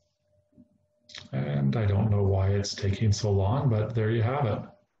 And I don't know why it's taking so long, but there you have it.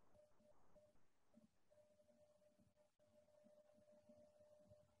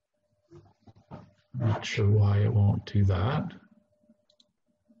 Not sure why it won't do that.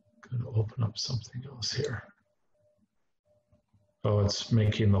 Going to open up something else here. Oh, it's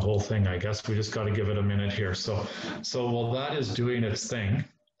making the whole thing. I guess we just got to give it a minute here. So while that is doing its thing,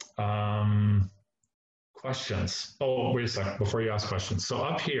 questions. Oh, wait a second before you ask questions. So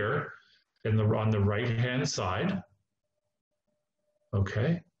up here on the right-hand side,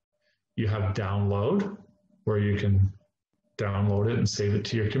 okay, you have download, where you can download it and save it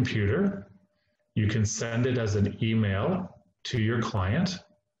to your computer. You can send it as an email to your client,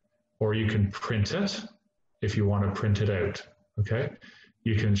 or you can print it if you want to print it out. Okay,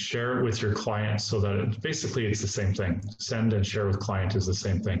 you can share it with your client so that basically it's the same thing. Send and share with client is the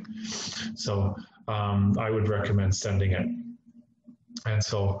same thing. So I would recommend sending it. And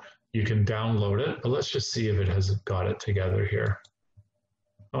so you can download it, but let's just see if it has got it together here.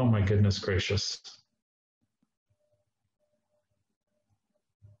 Oh my goodness gracious.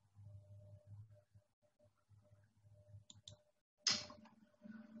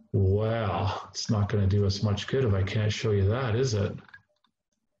 Well, it's not going to do us much good if I can't show you that, is it?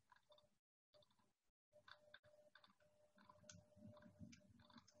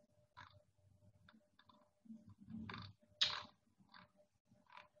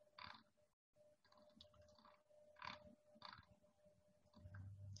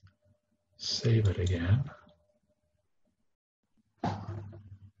 Save it again.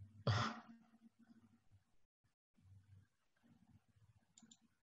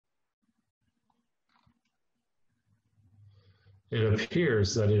 It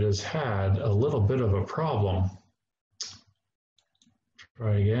appears that it has had a little bit of a problem.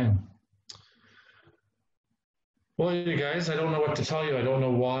 Try again. Well, you guys, I don't know what to tell you. I don't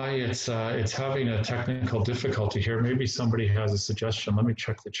know why it's having a technical difficulty here. Maybe somebody has a suggestion. Let me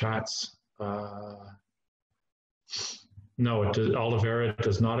check the chats. No, Oliveira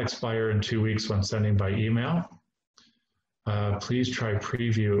does not expire in 2 weeks when sending by email. Please try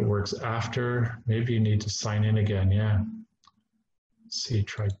preview. It works after. Maybe you need to sign in again. Yeah. Let's see,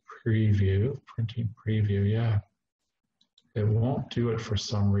 try preview, printing preview. Yeah. It won't do it for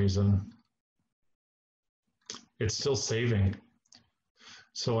some reason. It's still saving.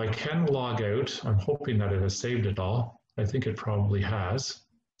 So I can log out. I'm hoping that it has saved it all. I think it probably has.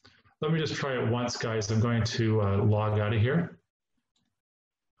 Let me just try it once, guys. I'm going to log out of here.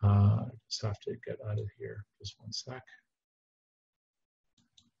 I just have to get out of here. Just one sec.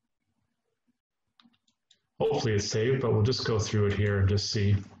 Hopefully it's saved, but we'll just go through it here and just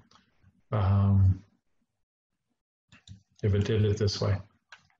see if it did it this way.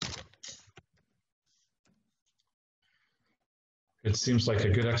 It seems like a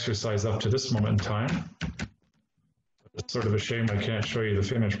good exercise up to this moment in time. It's sort of a shame I can't show you the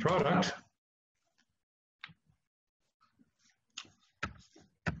finished product.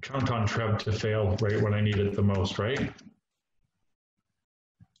 Count on Treb to fail right when I need it the most, right?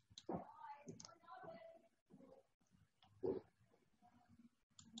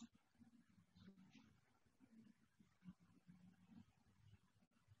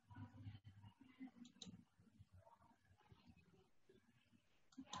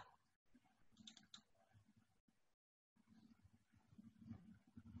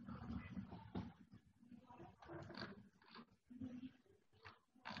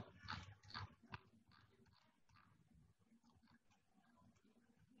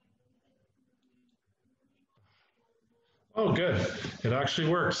 Oh, good. It actually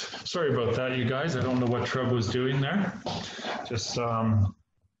works. Sorry about that, you guys. I don't know what Treb was doing there. Just,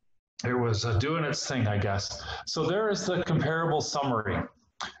 it was doing its thing, I guess. So there is the comparable summary.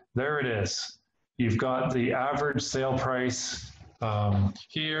 There it is. You've got the average sale price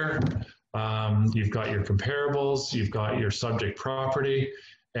here. You've got your comparables. You've got your subject property.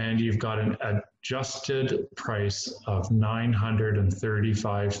 And you've got an adjusted price of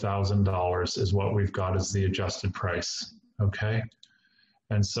 $935,000 is what we've got as the adjusted price. Okay,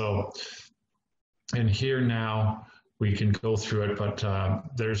 and so in here now we can go through it, but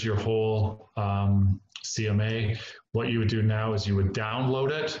there's your whole CMA. What you would do now is you would download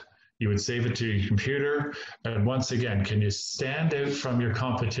it, You would save it to your computer. And once again, can you stand out from your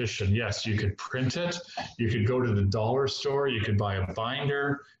competition? Yes, you could print it. You could go to the dollar store. You could buy a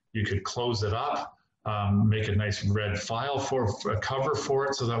binder. You could close it up, make a nice red file for a cover for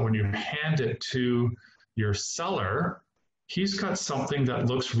it so that when you hand it to your seller, he's got something that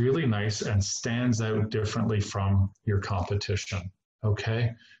looks really nice and stands out differently from your competition.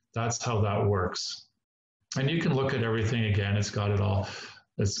 Okay, that's how that works. And you can look at everything again. It's got it all.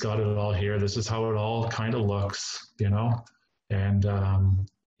 It's got it all here. This is how it all kind of looks, you know, and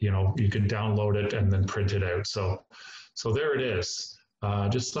you know, you can download it and then print it out. So there it is.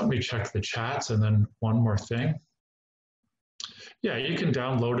 Just let me check the chats, and then one more thing. Yeah, you can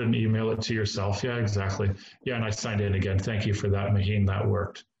download it and email it to yourself. Yeah, exactly. Yeah, and I signed in again. Thank you for that, Maheen. That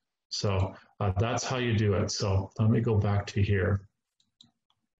worked. So that's how you do it. So let me go back to here.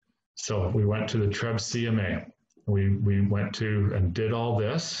 So we went to the TREB CMA. We went to and did all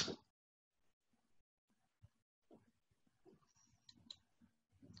this.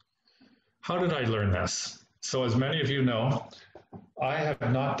 How did I learn this? So as many of you know, I have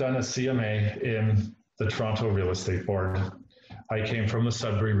not done a CMA in the Toronto Real Estate Board. I came from the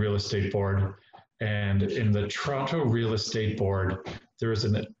Sudbury Real Estate Board, and in the Toronto Real Estate Board, there is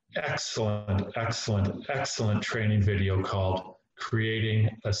an excellent training video called Creating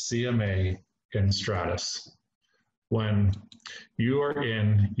a CMA in Stratus. When you are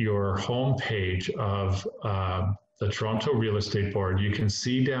in your home page of the Toronto Real Estate Board, you can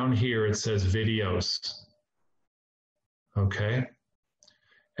see down here it says videos. Okay.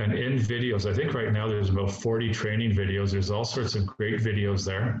 And in videos, I think right now there's about 40 training videos. There's all sorts of great videos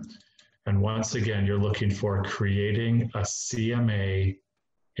there. And once again, you're looking for creating a CMA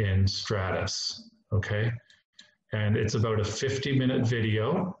in Stratus. Okay. And it's about a 50-minute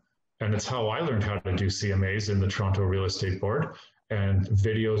video. And it's how I learned how to do CMAs in the Toronto Real Estate Board. And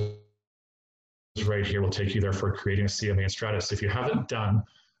videos right here will take you there for creating a CMA in Stratus. If you haven't done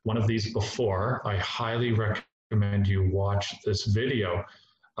one of these before, I highly recommend you watch this video.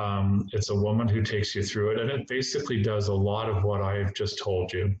 It's a woman who takes you through it, and it basically does a lot of what I've just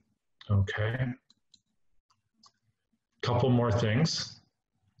told you. Okay. Couple more things.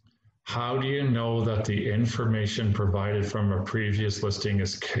 How do you know that the information provided from a previous listing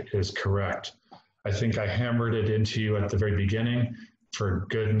is correct? I think I hammered it into you at the very beginning. For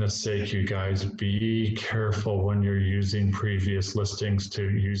goodness sake, you guys, be careful when you're using previous listings to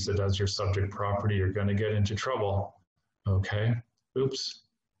use it as your subject property. You're going to get into trouble. Okay. Oops.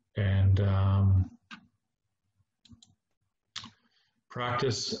 And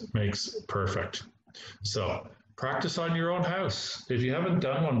practice makes perfect. So practice on your own house. If you haven't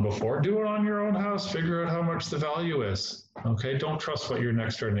done one before, do it on your own house. Figure out how much the value is. Okay, don't trust what your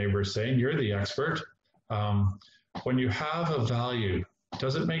next door neighbor is saying. You're the expert. When you have a value,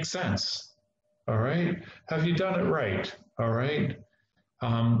 does it make sense? All right. Have you done it right? All right.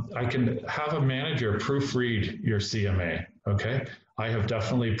 I can have a manager proofread your CMA. Okay. I have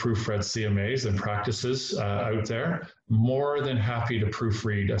definitely proofread CMAs and practices out there. More than happy to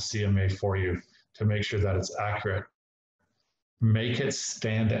proofread a CMA for you to make sure that it's accurate. Make it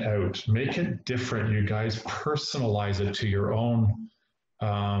stand out. Make it different, you guys. Personalize it to your own.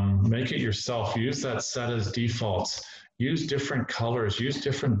 Make it yourself. Use that set as defaults. Use different colors. Use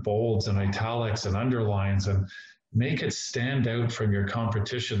different bolds and italics and underlines, and make it stand out from your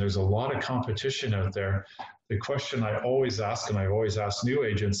competition. There's a lot of competition out there. The question I always ask, and I always ask new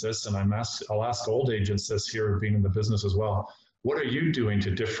agents this, and I'll ask old agents this here, being in the business as well. What are you doing to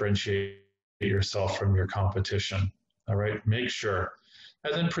differentiate yourself from your competition? All right, make sure.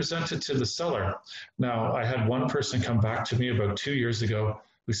 And then present it to the seller. Now, I had one person come back to me about 2 years ago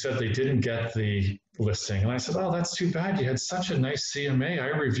who said they didn't get the listing. And I said, oh, that's too bad. You had such a nice CMA. I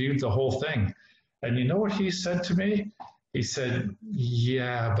reviewed the whole thing. And you know what he said to me? He said,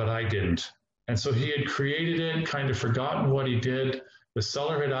 yeah, but I didn't. And so he had created it, kind of forgotten what he did. The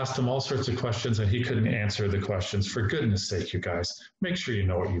seller had asked him all sorts of questions and he couldn't answer the questions. For goodness sake, you guys, make sure you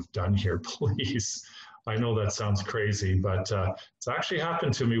know what you've done here, please. I know that sounds crazy, but it's actually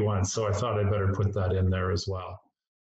happened to me once, so I thought I'd better put that in there as well.